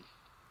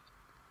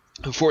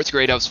 in fourth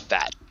grade I was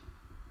fat.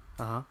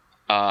 Uh-huh.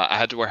 I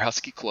had to wear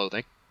husky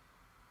clothing,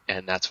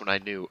 and that's when I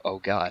knew, oh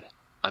God,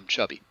 I'm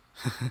chubby.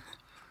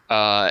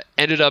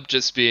 Ended up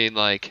just being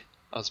like,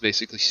 I was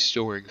basically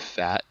storing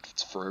fat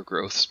for a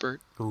growth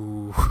spurt,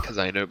 Ooh. because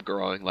I ended up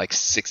growing like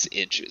 6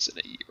 inches in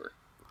a year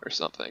or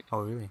something.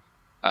 Oh, really?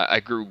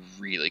 I grew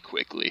really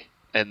quickly,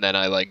 and then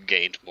I like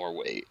gained more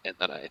weight, and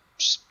then I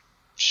just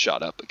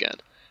shot up again.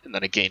 And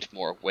then I gained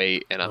more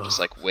weight, and I'm just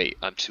like, wait,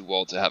 I'm too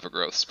old to have a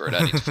growth spurt.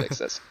 I need to fix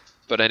this.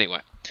 But anyway,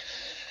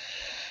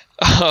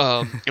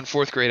 in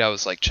fourth grade I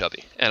was like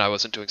chubby, and I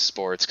wasn't doing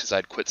sports because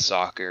I'd quit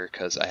soccer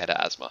because I had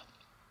asthma.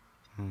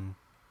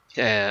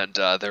 And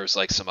there was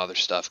like some other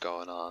stuff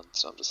going on,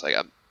 so I'm just like,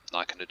 I'm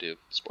not gonna do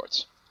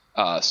sports.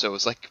 So it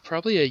was like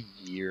probably a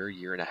year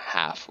and a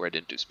half where I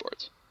didn't do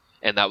sports.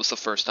 And that was the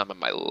first time in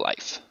my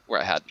life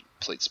where I hadn't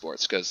played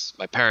sports, because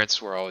my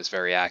parents were always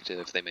very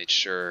active. They made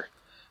sure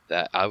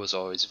that I was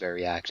always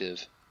very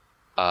active,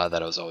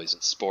 that I was always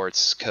in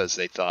sports, because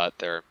they thought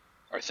there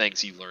are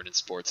things you learn in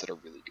sports that are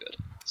really good.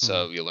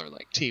 So you learn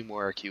like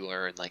teamwork, you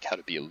learn like how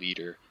to be a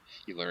leader,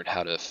 you learn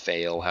how to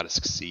fail, how to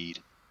succeed,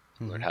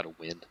 you learn how to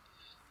win,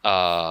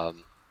 all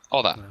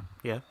that.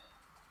 Yeah.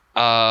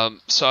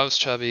 So I was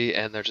chubby,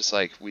 and they're just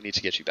like, we need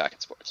to get you back in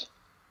sports.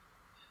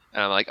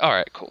 And I'm like, all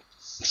right, cool.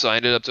 So I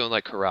ended up doing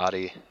like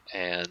karate,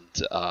 and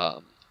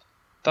that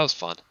was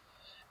fun.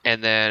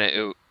 And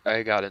then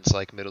I got into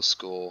like middle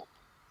school,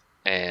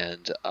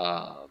 and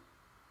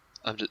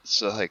I'm just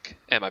so like,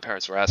 and my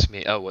parents were asking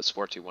me, oh, what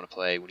sport do you want to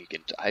play when you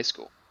get into high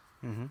school?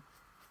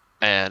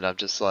 And I'm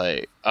just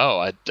like, oh,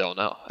 I don't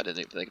know. I didn't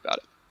even think about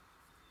it.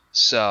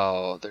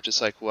 So they're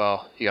just like,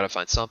 well, you got to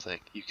find something.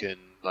 You can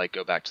like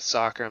go back to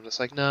soccer. I'm just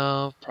like,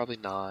 no, probably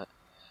not.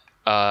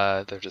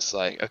 They're just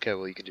like, okay,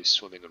 well, you can do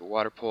swimming or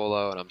water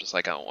polo. And I'm just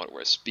like, I don't want to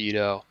wear a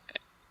Speedo.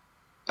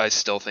 I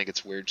still think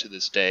it's weird to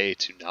this day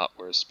to not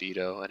wear a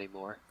Speedo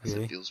anymore, because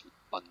Really? it feels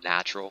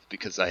unnatural,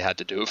 because I had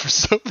to do it for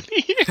so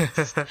many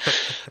years.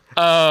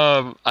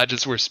 I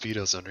just wear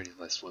Speedos underneath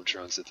my swim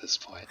trunks at this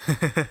point.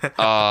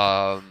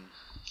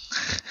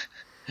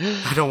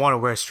 I don't want to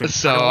wear So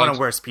I don't want to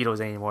wear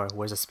Speedos anymore.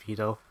 Wears a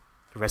Speedo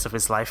the rest of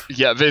his life.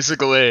 Yeah,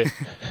 basically.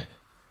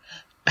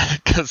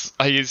 Because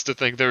I used to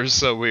think they were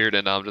so weird,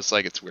 and now I'm just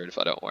like, it's weird if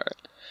I don't wear it.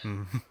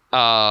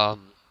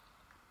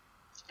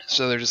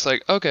 So they're just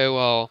like, okay,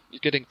 well, you're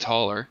getting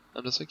taller.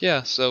 I'm just like,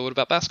 yeah, so what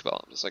about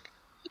basketball? I'm just like,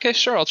 okay,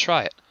 sure, I'll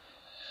try it.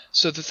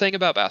 So the thing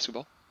about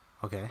basketball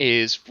Okay.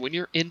 is when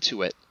you're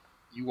into it,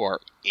 you are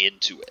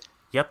into it.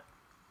 Yep.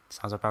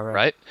 Sounds about right.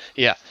 Right?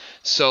 Yeah.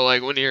 So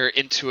like when you're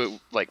into it,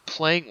 like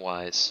playing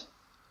wise,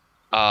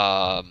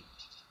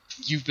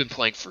 you've been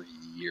playing for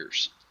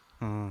years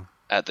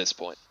at this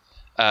point.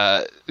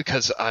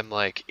 Because I'm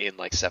like in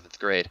like 7th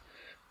grade.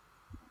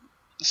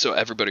 So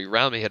everybody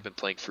around me had been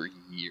playing for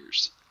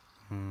years.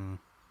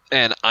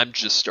 And I'm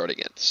just starting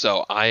in.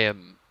 So I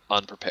am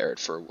unprepared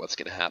for what's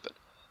going to happen.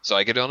 So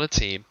I get on a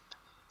team,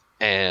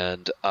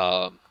 and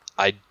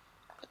I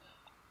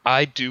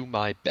do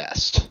my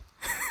best.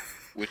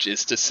 Which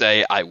is to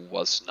say, I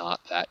was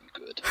not that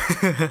good.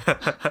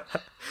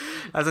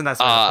 That's a nice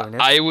way of putting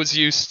it. I was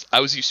used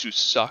to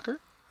soccer,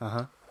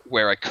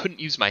 where I couldn't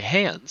use my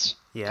hands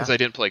because I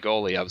didn't play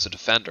goalie. I was a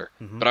defender,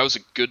 but I was a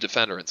good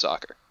defender in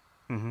soccer.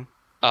 And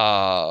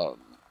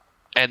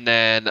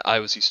then I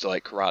was used to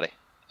like karate,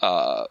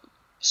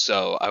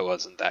 so I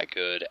wasn't that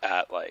good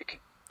at like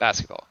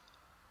basketball.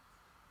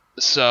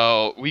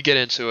 So we get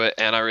into it,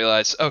 and I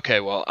realize,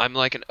 okay, well, I'm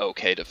like an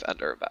okay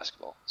defender in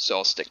basketball, so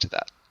I'll stick to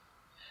that.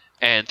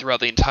 And throughout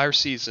the entire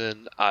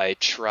season, I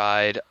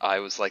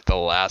was like the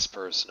last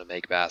person to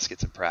make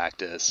baskets in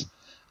practice.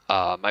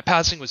 My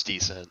passing was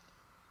decent,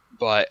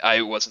 but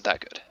I wasn't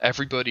that good.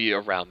 Everybody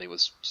around me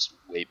was just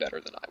way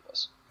better than I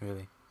was.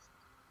 Really?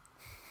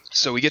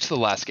 So we get to the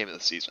last game of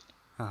the season.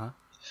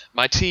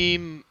 My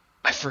team,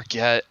 I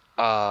forget,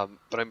 but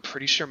I'm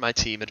pretty sure my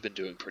team had been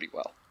doing pretty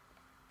well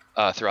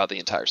throughout the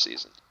entire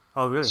season.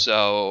 Oh, really?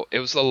 So it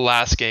was the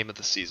last game of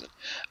the season.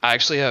 I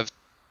actually have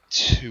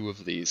 2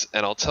 of these,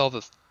 and I'll tell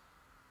this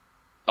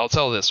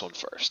one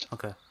first.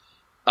 Okay.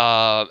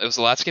 It was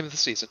the last game of the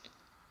season,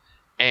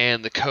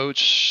 and the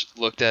coach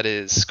looked at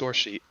his score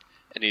sheet,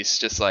 and he's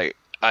just like,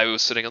 I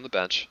was sitting on the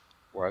bench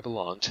where I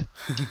belonged,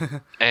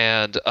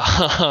 and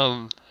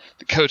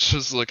the coach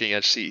was looking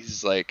at sheet.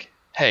 He's like,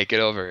 hey, get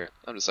over here.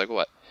 I'm just like,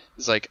 what?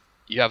 He's like,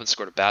 you haven't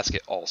scored a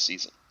basket all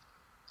season.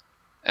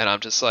 And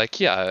I'm just like,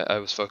 yeah, I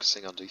was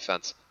focusing on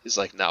defense. He's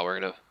like, no, we're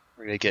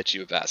gonna get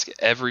you a basket.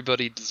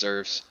 Everybody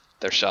deserves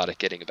their shot at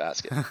getting a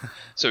basket.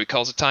 So he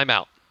calls a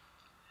timeout.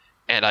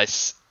 And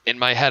in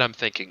my head, I'm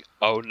thinking,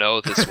 oh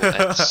no, this will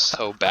end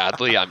so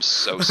badly. I'm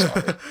so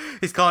sorry.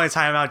 He's calling a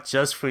timeout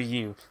just for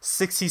you.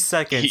 60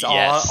 seconds,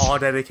 Yes. all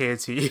dedicated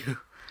to you.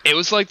 It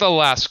was like the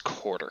last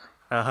quarter.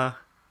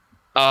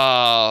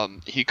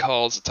 He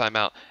calls a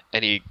timeout,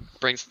 and he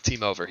brings the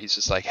team over. He's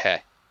just like,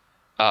 hey,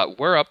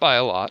 we're up by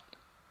a lot.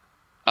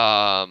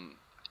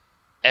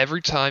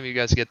 Every time you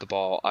guys get the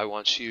ball, I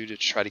want you to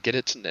try to get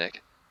it to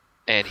Nick,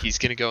 and he's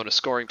going to go in a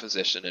scoring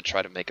position and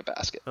try to make a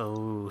basket.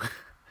 Oh.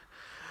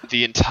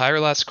 The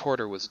entire last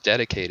quarter was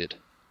dedicated.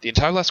 The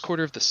entire last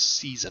quarter of the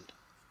season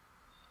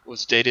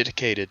was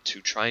dedicated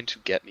to trying to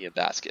get me a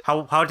basket.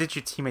 How did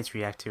your teammates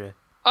react to it?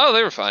 Oh,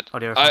 they were fine. Oh,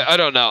 they were fine? I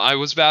don't know.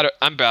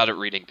 I'm bad at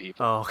reading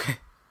people. Oh, okay.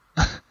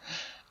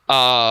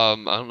 I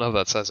don't know if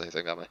that says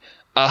anything about me.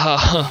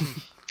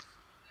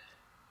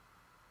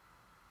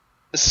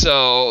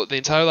 So the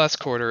entire last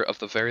quarter of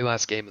the very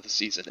last game of the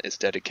season is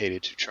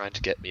dedicated to trying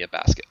to get me a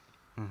basket.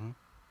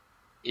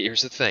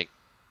 Here's the thing.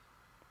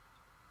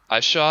 I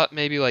shot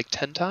maybe like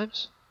 10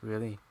 times.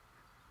 Really?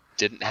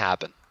 Didn't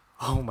happen.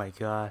 Oh my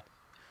god.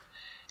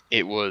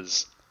 It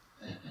was...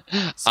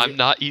 I'm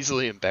not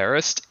easily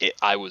embarrassed.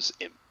 I was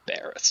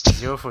embarrassed.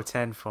 0 for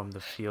 10 from the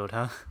field,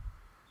 huh?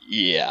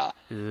 Yeah,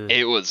 Ugh.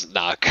 it was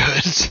not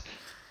good.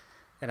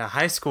 In a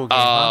high school game,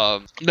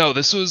 huh? No,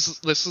 this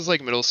was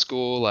like middle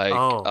school, like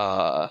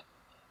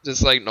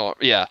just like no,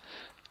 yeah,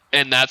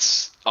 and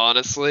that's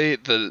honestly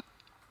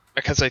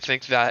because I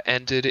think that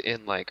ended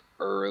in like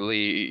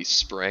early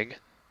spring,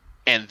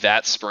 and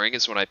that spring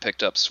is when I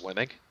picked up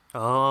swimming.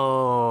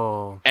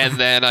 Oh. And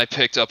then I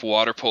picked up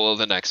water polo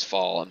the next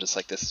fall. I'm just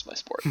like, this is my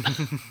sport.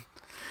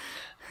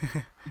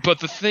 But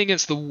the thing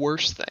is, the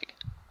worst thing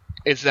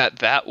is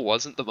that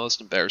wasn't the most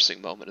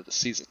embarrassing moment of the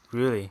season.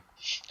 Really?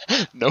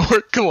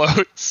 Nowhere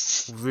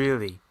close.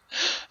 Really?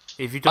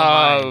 If you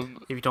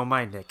don't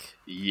mind, Nick.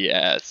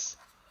 Yes.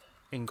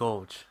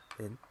 Indulge.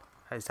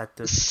 Is that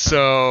the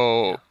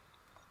So,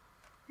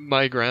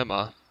 my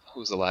grandma,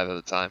 who was alive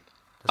at the time,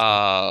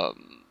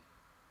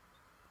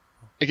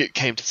 it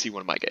came to see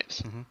one of my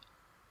games,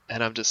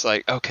 and I'm just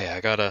like, okay, I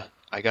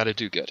gotta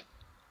do good.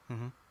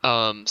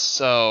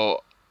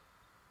 So,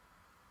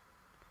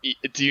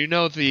 do you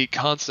know the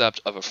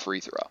concept of a free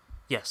throw?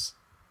 Yes.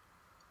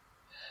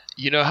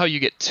 You know how you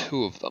get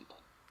 2 of them?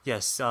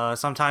 Yes.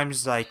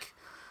 Sometimes like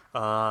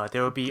there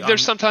will be.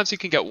 There's sometimes you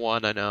can get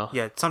 1. I know.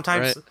 Yeah.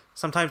 Sometimes. Right?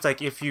 Sometimes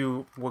like if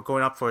you were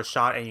going up for a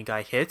shot and you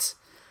got hit,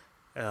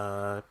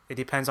 it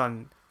depends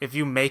on. If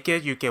you make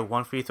it, you get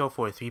 1 free throw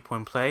for a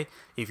 3-point play.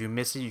 If you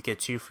miss it, you get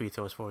 2 free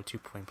throws for a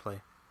 2-point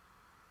play.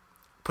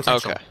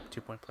 Potential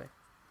 2-point play.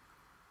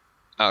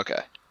 Okay.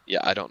 Yeah,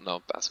 I don't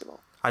know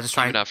basketball. I was just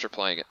trying. Even after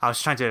playing it. I was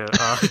trying to.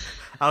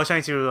 I was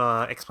trying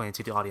to explain it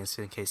to the audience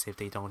in case if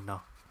they don't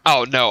know.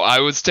 Oh no, I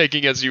was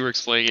taking as you were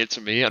explaining it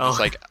to me. I'm just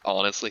like,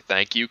 honestly,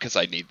 thank you, because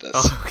I need this.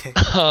 Oh, okay.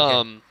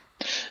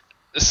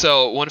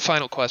 So one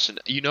final question.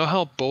 You know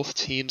how both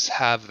teams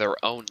have their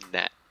own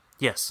net?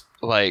 Yes.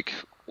 Like,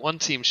 one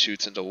team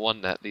shoots into one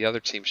net, the other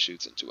team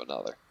shoots into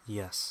another.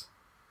 Yes.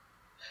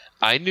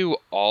 I knew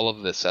all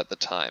of this at the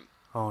time.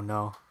 Oh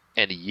no.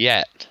 And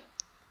yet,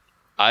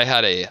 I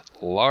had a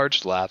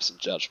large lapse in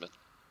judgment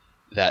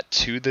that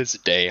to this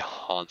day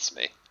haunts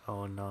me.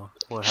 Oh no.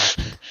 What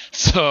happened?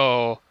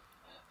 So,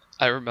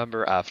 I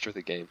remember after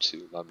the game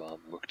too, my mom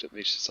looked at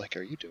me, she's like,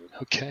 "Are you doing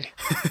okay?"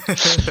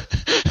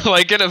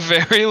 Like in a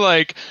very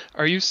like,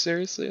 "Are you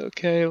seriously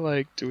okay?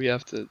 Like, do we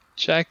have to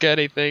check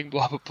anything?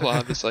 Blah blah blah."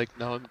 I'm just like,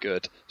 "No, I'm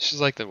good."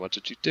 She's like, "Then what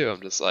did you do?"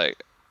 I'm just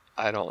like,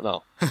 "I don't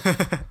know.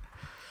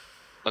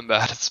 I'm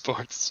bad at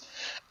sports."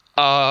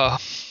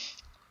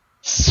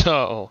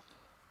 So,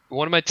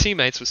 one of my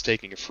teammates was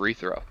taking a free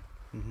throw.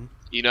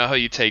 You know how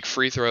you take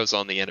free throws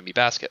on the enemy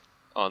basket,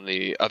 on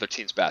the other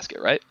team's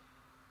basket, right?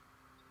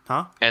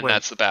 Huh? And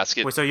that's the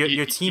basket. Wait, so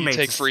your teammates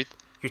take free.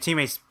 Your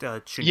teammates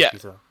shoot Yeah. free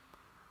throw.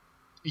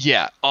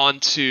 Yeah,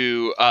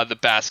 onto the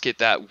basket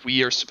that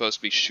we are supposed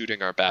to be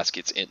shooting our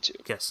baskets into.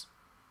 Yes.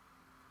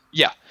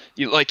 Yeah,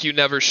 you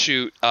never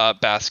shoot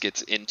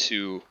baskets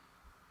into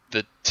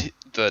the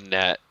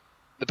net,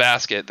 the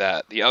basket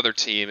that the other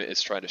team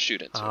is trying to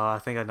shoot into. I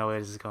think I know where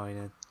this is going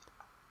in.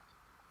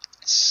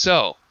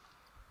 So,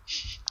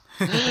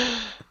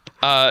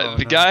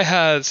 the guy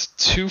has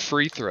 2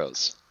 free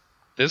throws.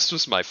 This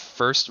was my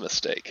first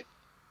mistake.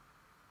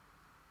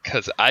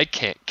 Because I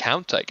can't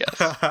count, I guess.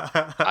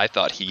 I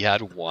thought he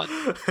had 1.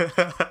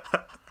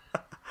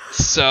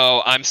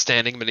 So I'm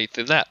standing beneath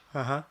the net,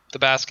 the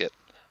basket.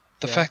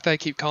 The fact that I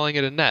keep calling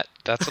it a net,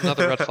 that's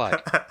another red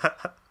flag.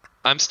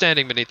 I'm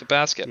standing beneath the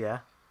basket.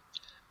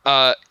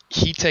 Yeah.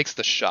 He takes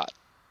the shot.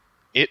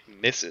 It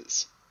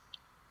misses.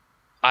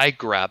 I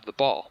grab the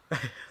ball.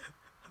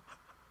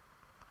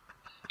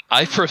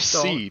 I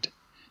proceed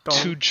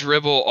to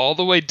dribble all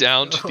the way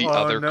down to the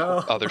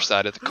other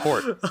side of the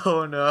court.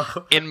 Oh no.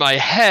 In my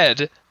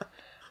head,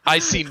 I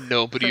see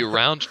nobody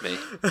around me.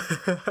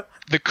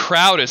 The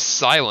crowd is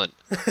silent.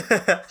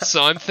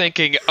 So I'm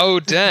thinking, oh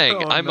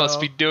dang, I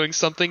must be doing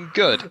something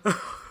good.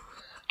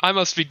 I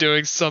must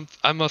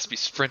be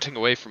sprinting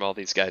away from all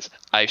these guys.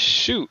 I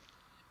shoot,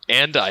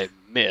 and I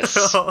miss.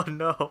 Oh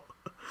no.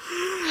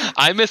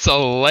 I miss a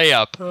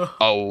layup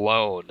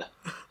alone.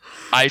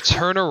 I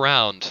turn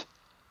around.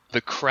 The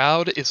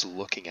crowd is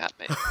looking at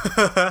me.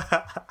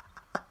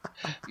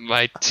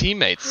 My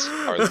teammates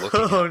are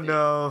looking at me. Oh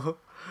no.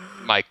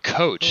 My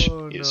coach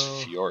is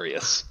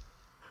furious.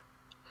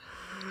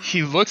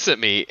 He looks at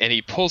me and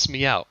he pulls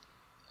me out.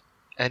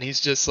 And he's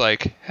just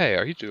like, "Hey,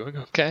 are you doing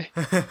okay?"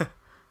 I'm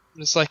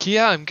just like,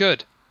 "Yeah, I'm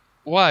good."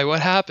 "Why?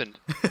 What happened?"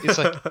 He's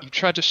like, "You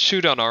tried to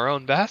shoot on our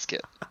own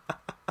basket."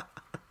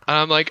 And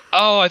I'm like,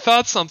 "Oh, I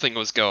thought something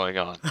was going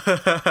on."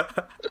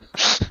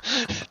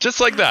 Just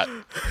like that.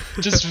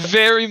 Just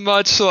very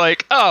much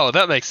like, "Oh,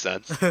 that makes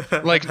sense."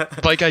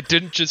 Like I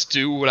didn't just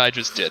do what I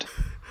just did.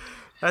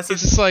 He's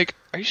just like,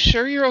 "Are you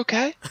sure you're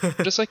okay?"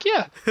 I'm just like,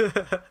 "Yeah."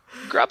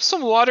 "Grab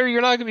some water,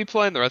 you're not going to be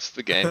playing the rest of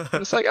the game."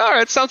 I'm just like,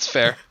 "Alright, sounds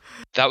fair."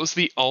 That was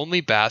the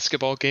only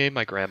basketball game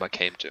my grandma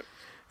came to.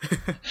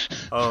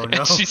 Oh no.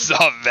 And she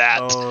saw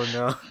that. Oh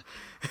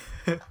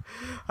no.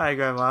 Hi,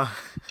 Grandma.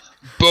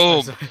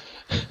 Boom.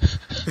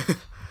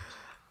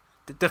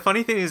 The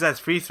funny thing is that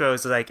free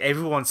throws, like,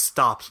 everyone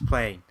stops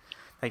playing.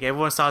 Like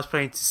everyone stops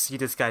playing to see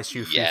this guy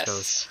shoot free throws.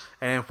 Yes.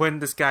 And when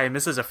this guy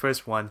misses the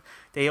first one,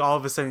 they all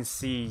of a sudden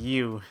see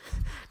you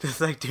just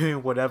like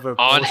doing whatever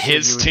On bullshit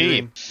his you were team.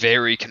 doing.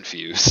 Very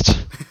confused.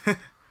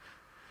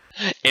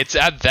 It's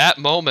at that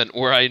moment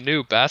where I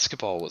knew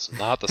basketball was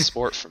not the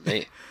sport for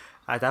me.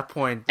 At that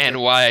point, And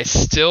why I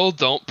still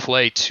don't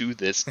play to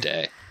this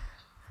day.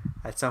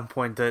 at some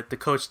point, the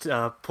coach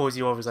pulls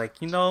you over. Is like,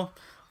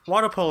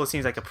 water polo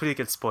seems like a pretty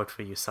good sport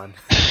for you, son.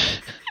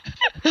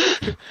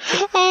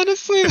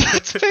 Honestly,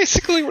 that's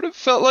basically what it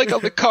felt like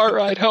on the car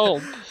ride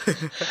home.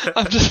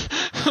 I'm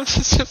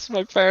just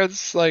my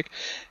parents like,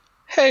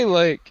 hey,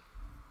 like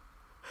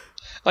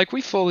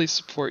we fully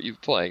support you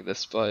playing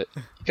this, but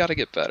you gotta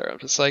get better. I'm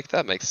just like,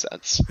 that makes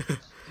sense.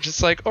 I'm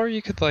just like, or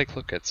you could like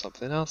look at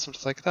something else. I'm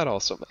just like, that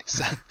also makes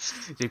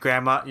sense. Your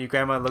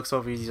grandma looks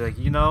over you. She's like,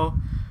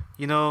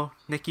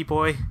 Nicky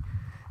boy,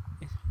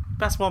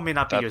 basketball may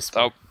not be your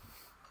sport.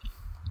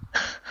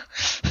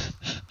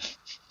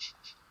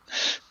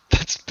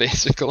 That's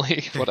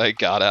basically what I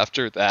got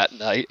after that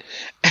night.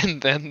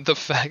 And then the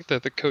fact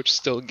that the coach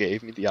still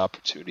gave me the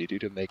opportunity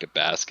to make a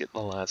basket in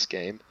the last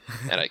game,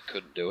 and I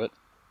couldn't do it.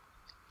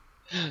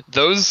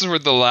 Those were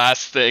the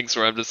last things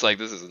where I'm just like,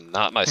 this is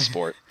not my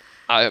sport.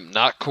 I am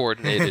not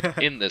coordinated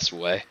in this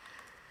way.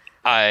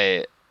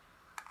 I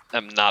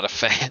am not a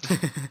fan.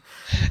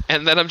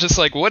 And then I'm just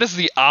like, what is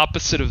the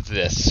opposite of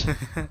this?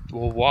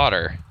 Well,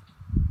 water.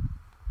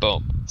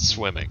 Boom.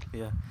 Swimming.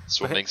 Yeah.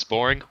 Swimming's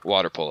boring.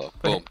 Water polo.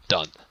 Boom.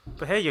 Done.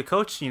 But hey, your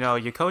coach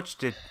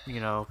did,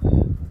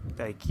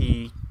 like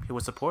he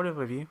was supportive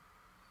of you,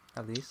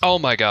 at least. Oh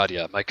my god,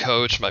 yeah. My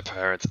coach, my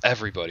parents,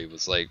 everybody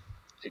was like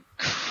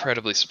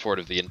incredibly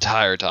supportive the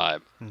entire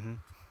time. Mm-hmm.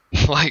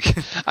 Like,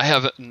 I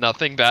have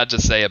nothing bad to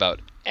say about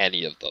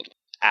any of them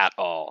at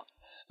all.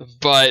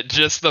 But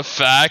just the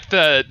fact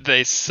that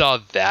they saw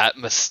that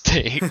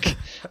mistake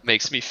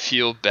makes me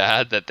feel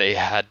bad that they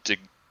had to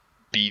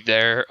be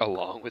there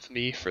along with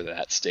me for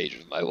that stage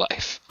of my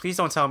life. Please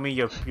don't tell me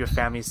your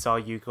family saw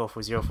you go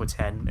for 0 for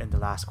 10 in the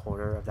last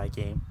quarter of that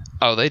game.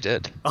 Oh, they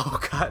did.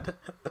 Oh god.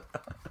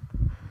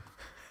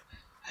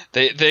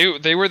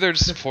 They were there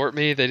to support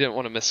me. They didn't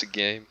want to miss a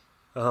game.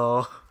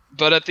 Oh.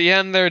 But at the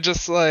end, they're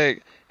just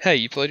like, hey,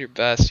 you played your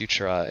best, you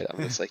tried. I'm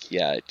just like,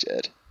 yeah, I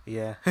did.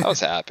 Yeah. I was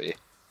happy.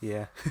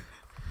 Yeah.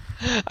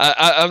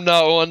 I'm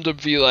not one to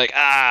be like,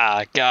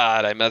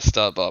 God, I messed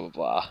up, blah, blah,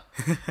 blah.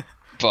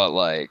 But,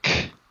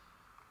 like,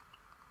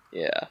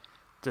 yeah.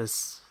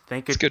 Just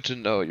it's good to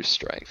know your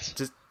strengths.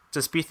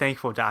 Just be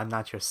thankful that I'm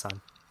not your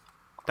son.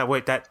 Just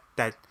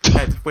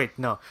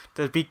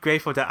be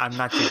grateful that I'm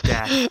not your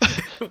dad.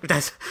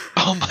 That's.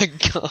 Oh my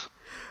god.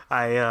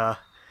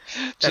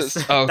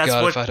 That's God,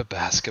 what, if I had a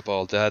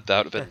basketball dad,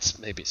 that would have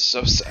been maybe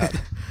so sad.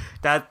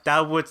 That's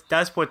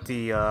what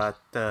the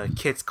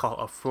kids call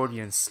a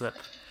Freudian slip.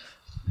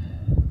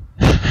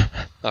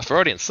 A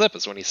Freudian slip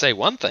is when you say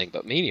one thing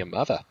but mean your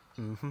mother.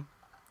 Mm-hmm.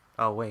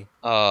 Oh wait.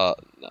 No.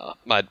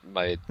 My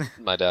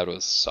dad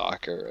was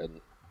soccer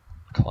and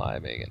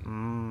climbing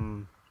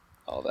and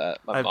all that.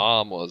 My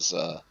mom was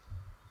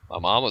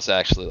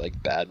actually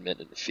like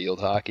badminton and field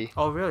hockey.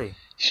 Oh really?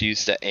 She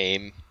used to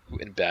aim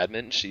in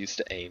badminton. She used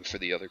to aim for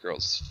the other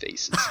girls'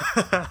 faces.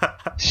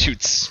 she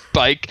would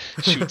spike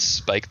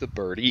the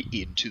birdie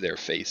into their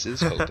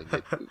faces, hoping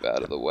they'd move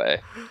out of the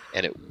way,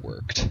 and it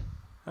worked.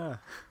 Huh.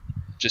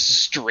 Just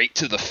straight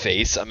to the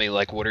face. I mean,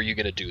 like, what are you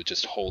gonna do?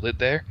 Just hold it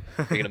there?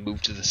 Are you gonna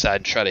move to the side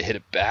and try to hit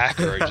it back,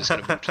 or are you just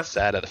gonna move to the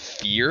side out of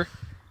fear?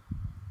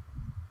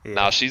 Yeah.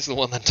 Nah, she's the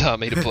one that taught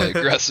me to play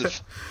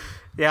aggressive.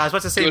 Yeah, I was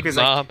about to say, good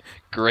mom,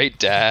 great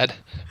dad.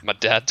 My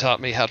dad taught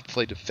me how to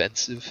play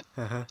defensive.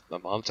 Uh-huh. My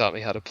mom taught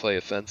me how to play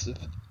offensive.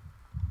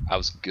 I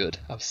was good.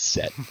 I was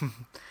set.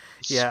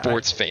 Yeah,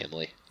 sports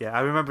family. Yeah,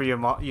 I remember your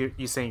mom.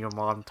 You saying your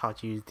mom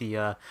taught you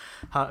the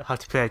how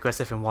to play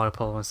aggressive in water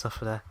polo and stuff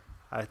for that.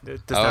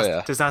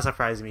 Does not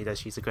surprise me that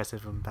she's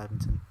aggressive in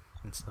badminton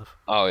and stuff.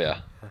 Oh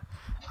yeah.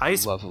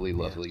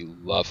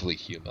 Lovely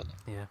human.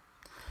 Yeah,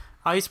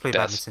 I used to play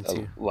badminton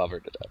too. I love her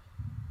to death.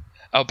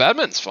 Oh,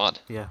 badminton's fun.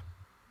 Yeah.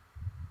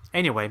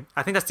 Anyway,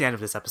 I think that's the end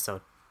of this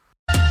episode.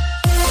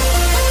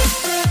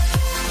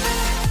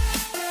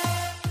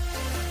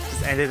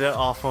 Just ended it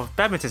off of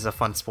badminton's a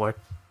fun sport.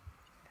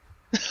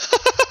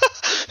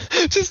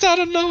 Just out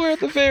of nowhere at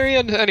the very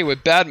end. Anyway,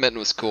 badminton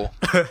was cool.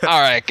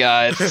 Alright,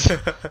 guys.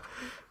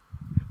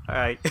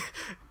 Alright,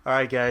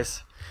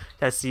 guys.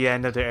 That's the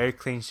end of the Eric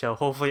Clean Show.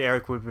 Hopefully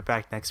Eric will be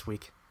back next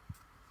week.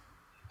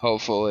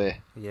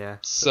 Hopefully. Yeah.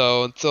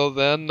 So until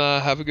then,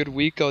 have a good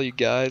week, all you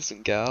guys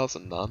and gals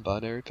and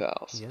non-binary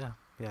pals. Yeah,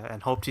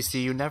 and hope to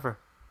see you never.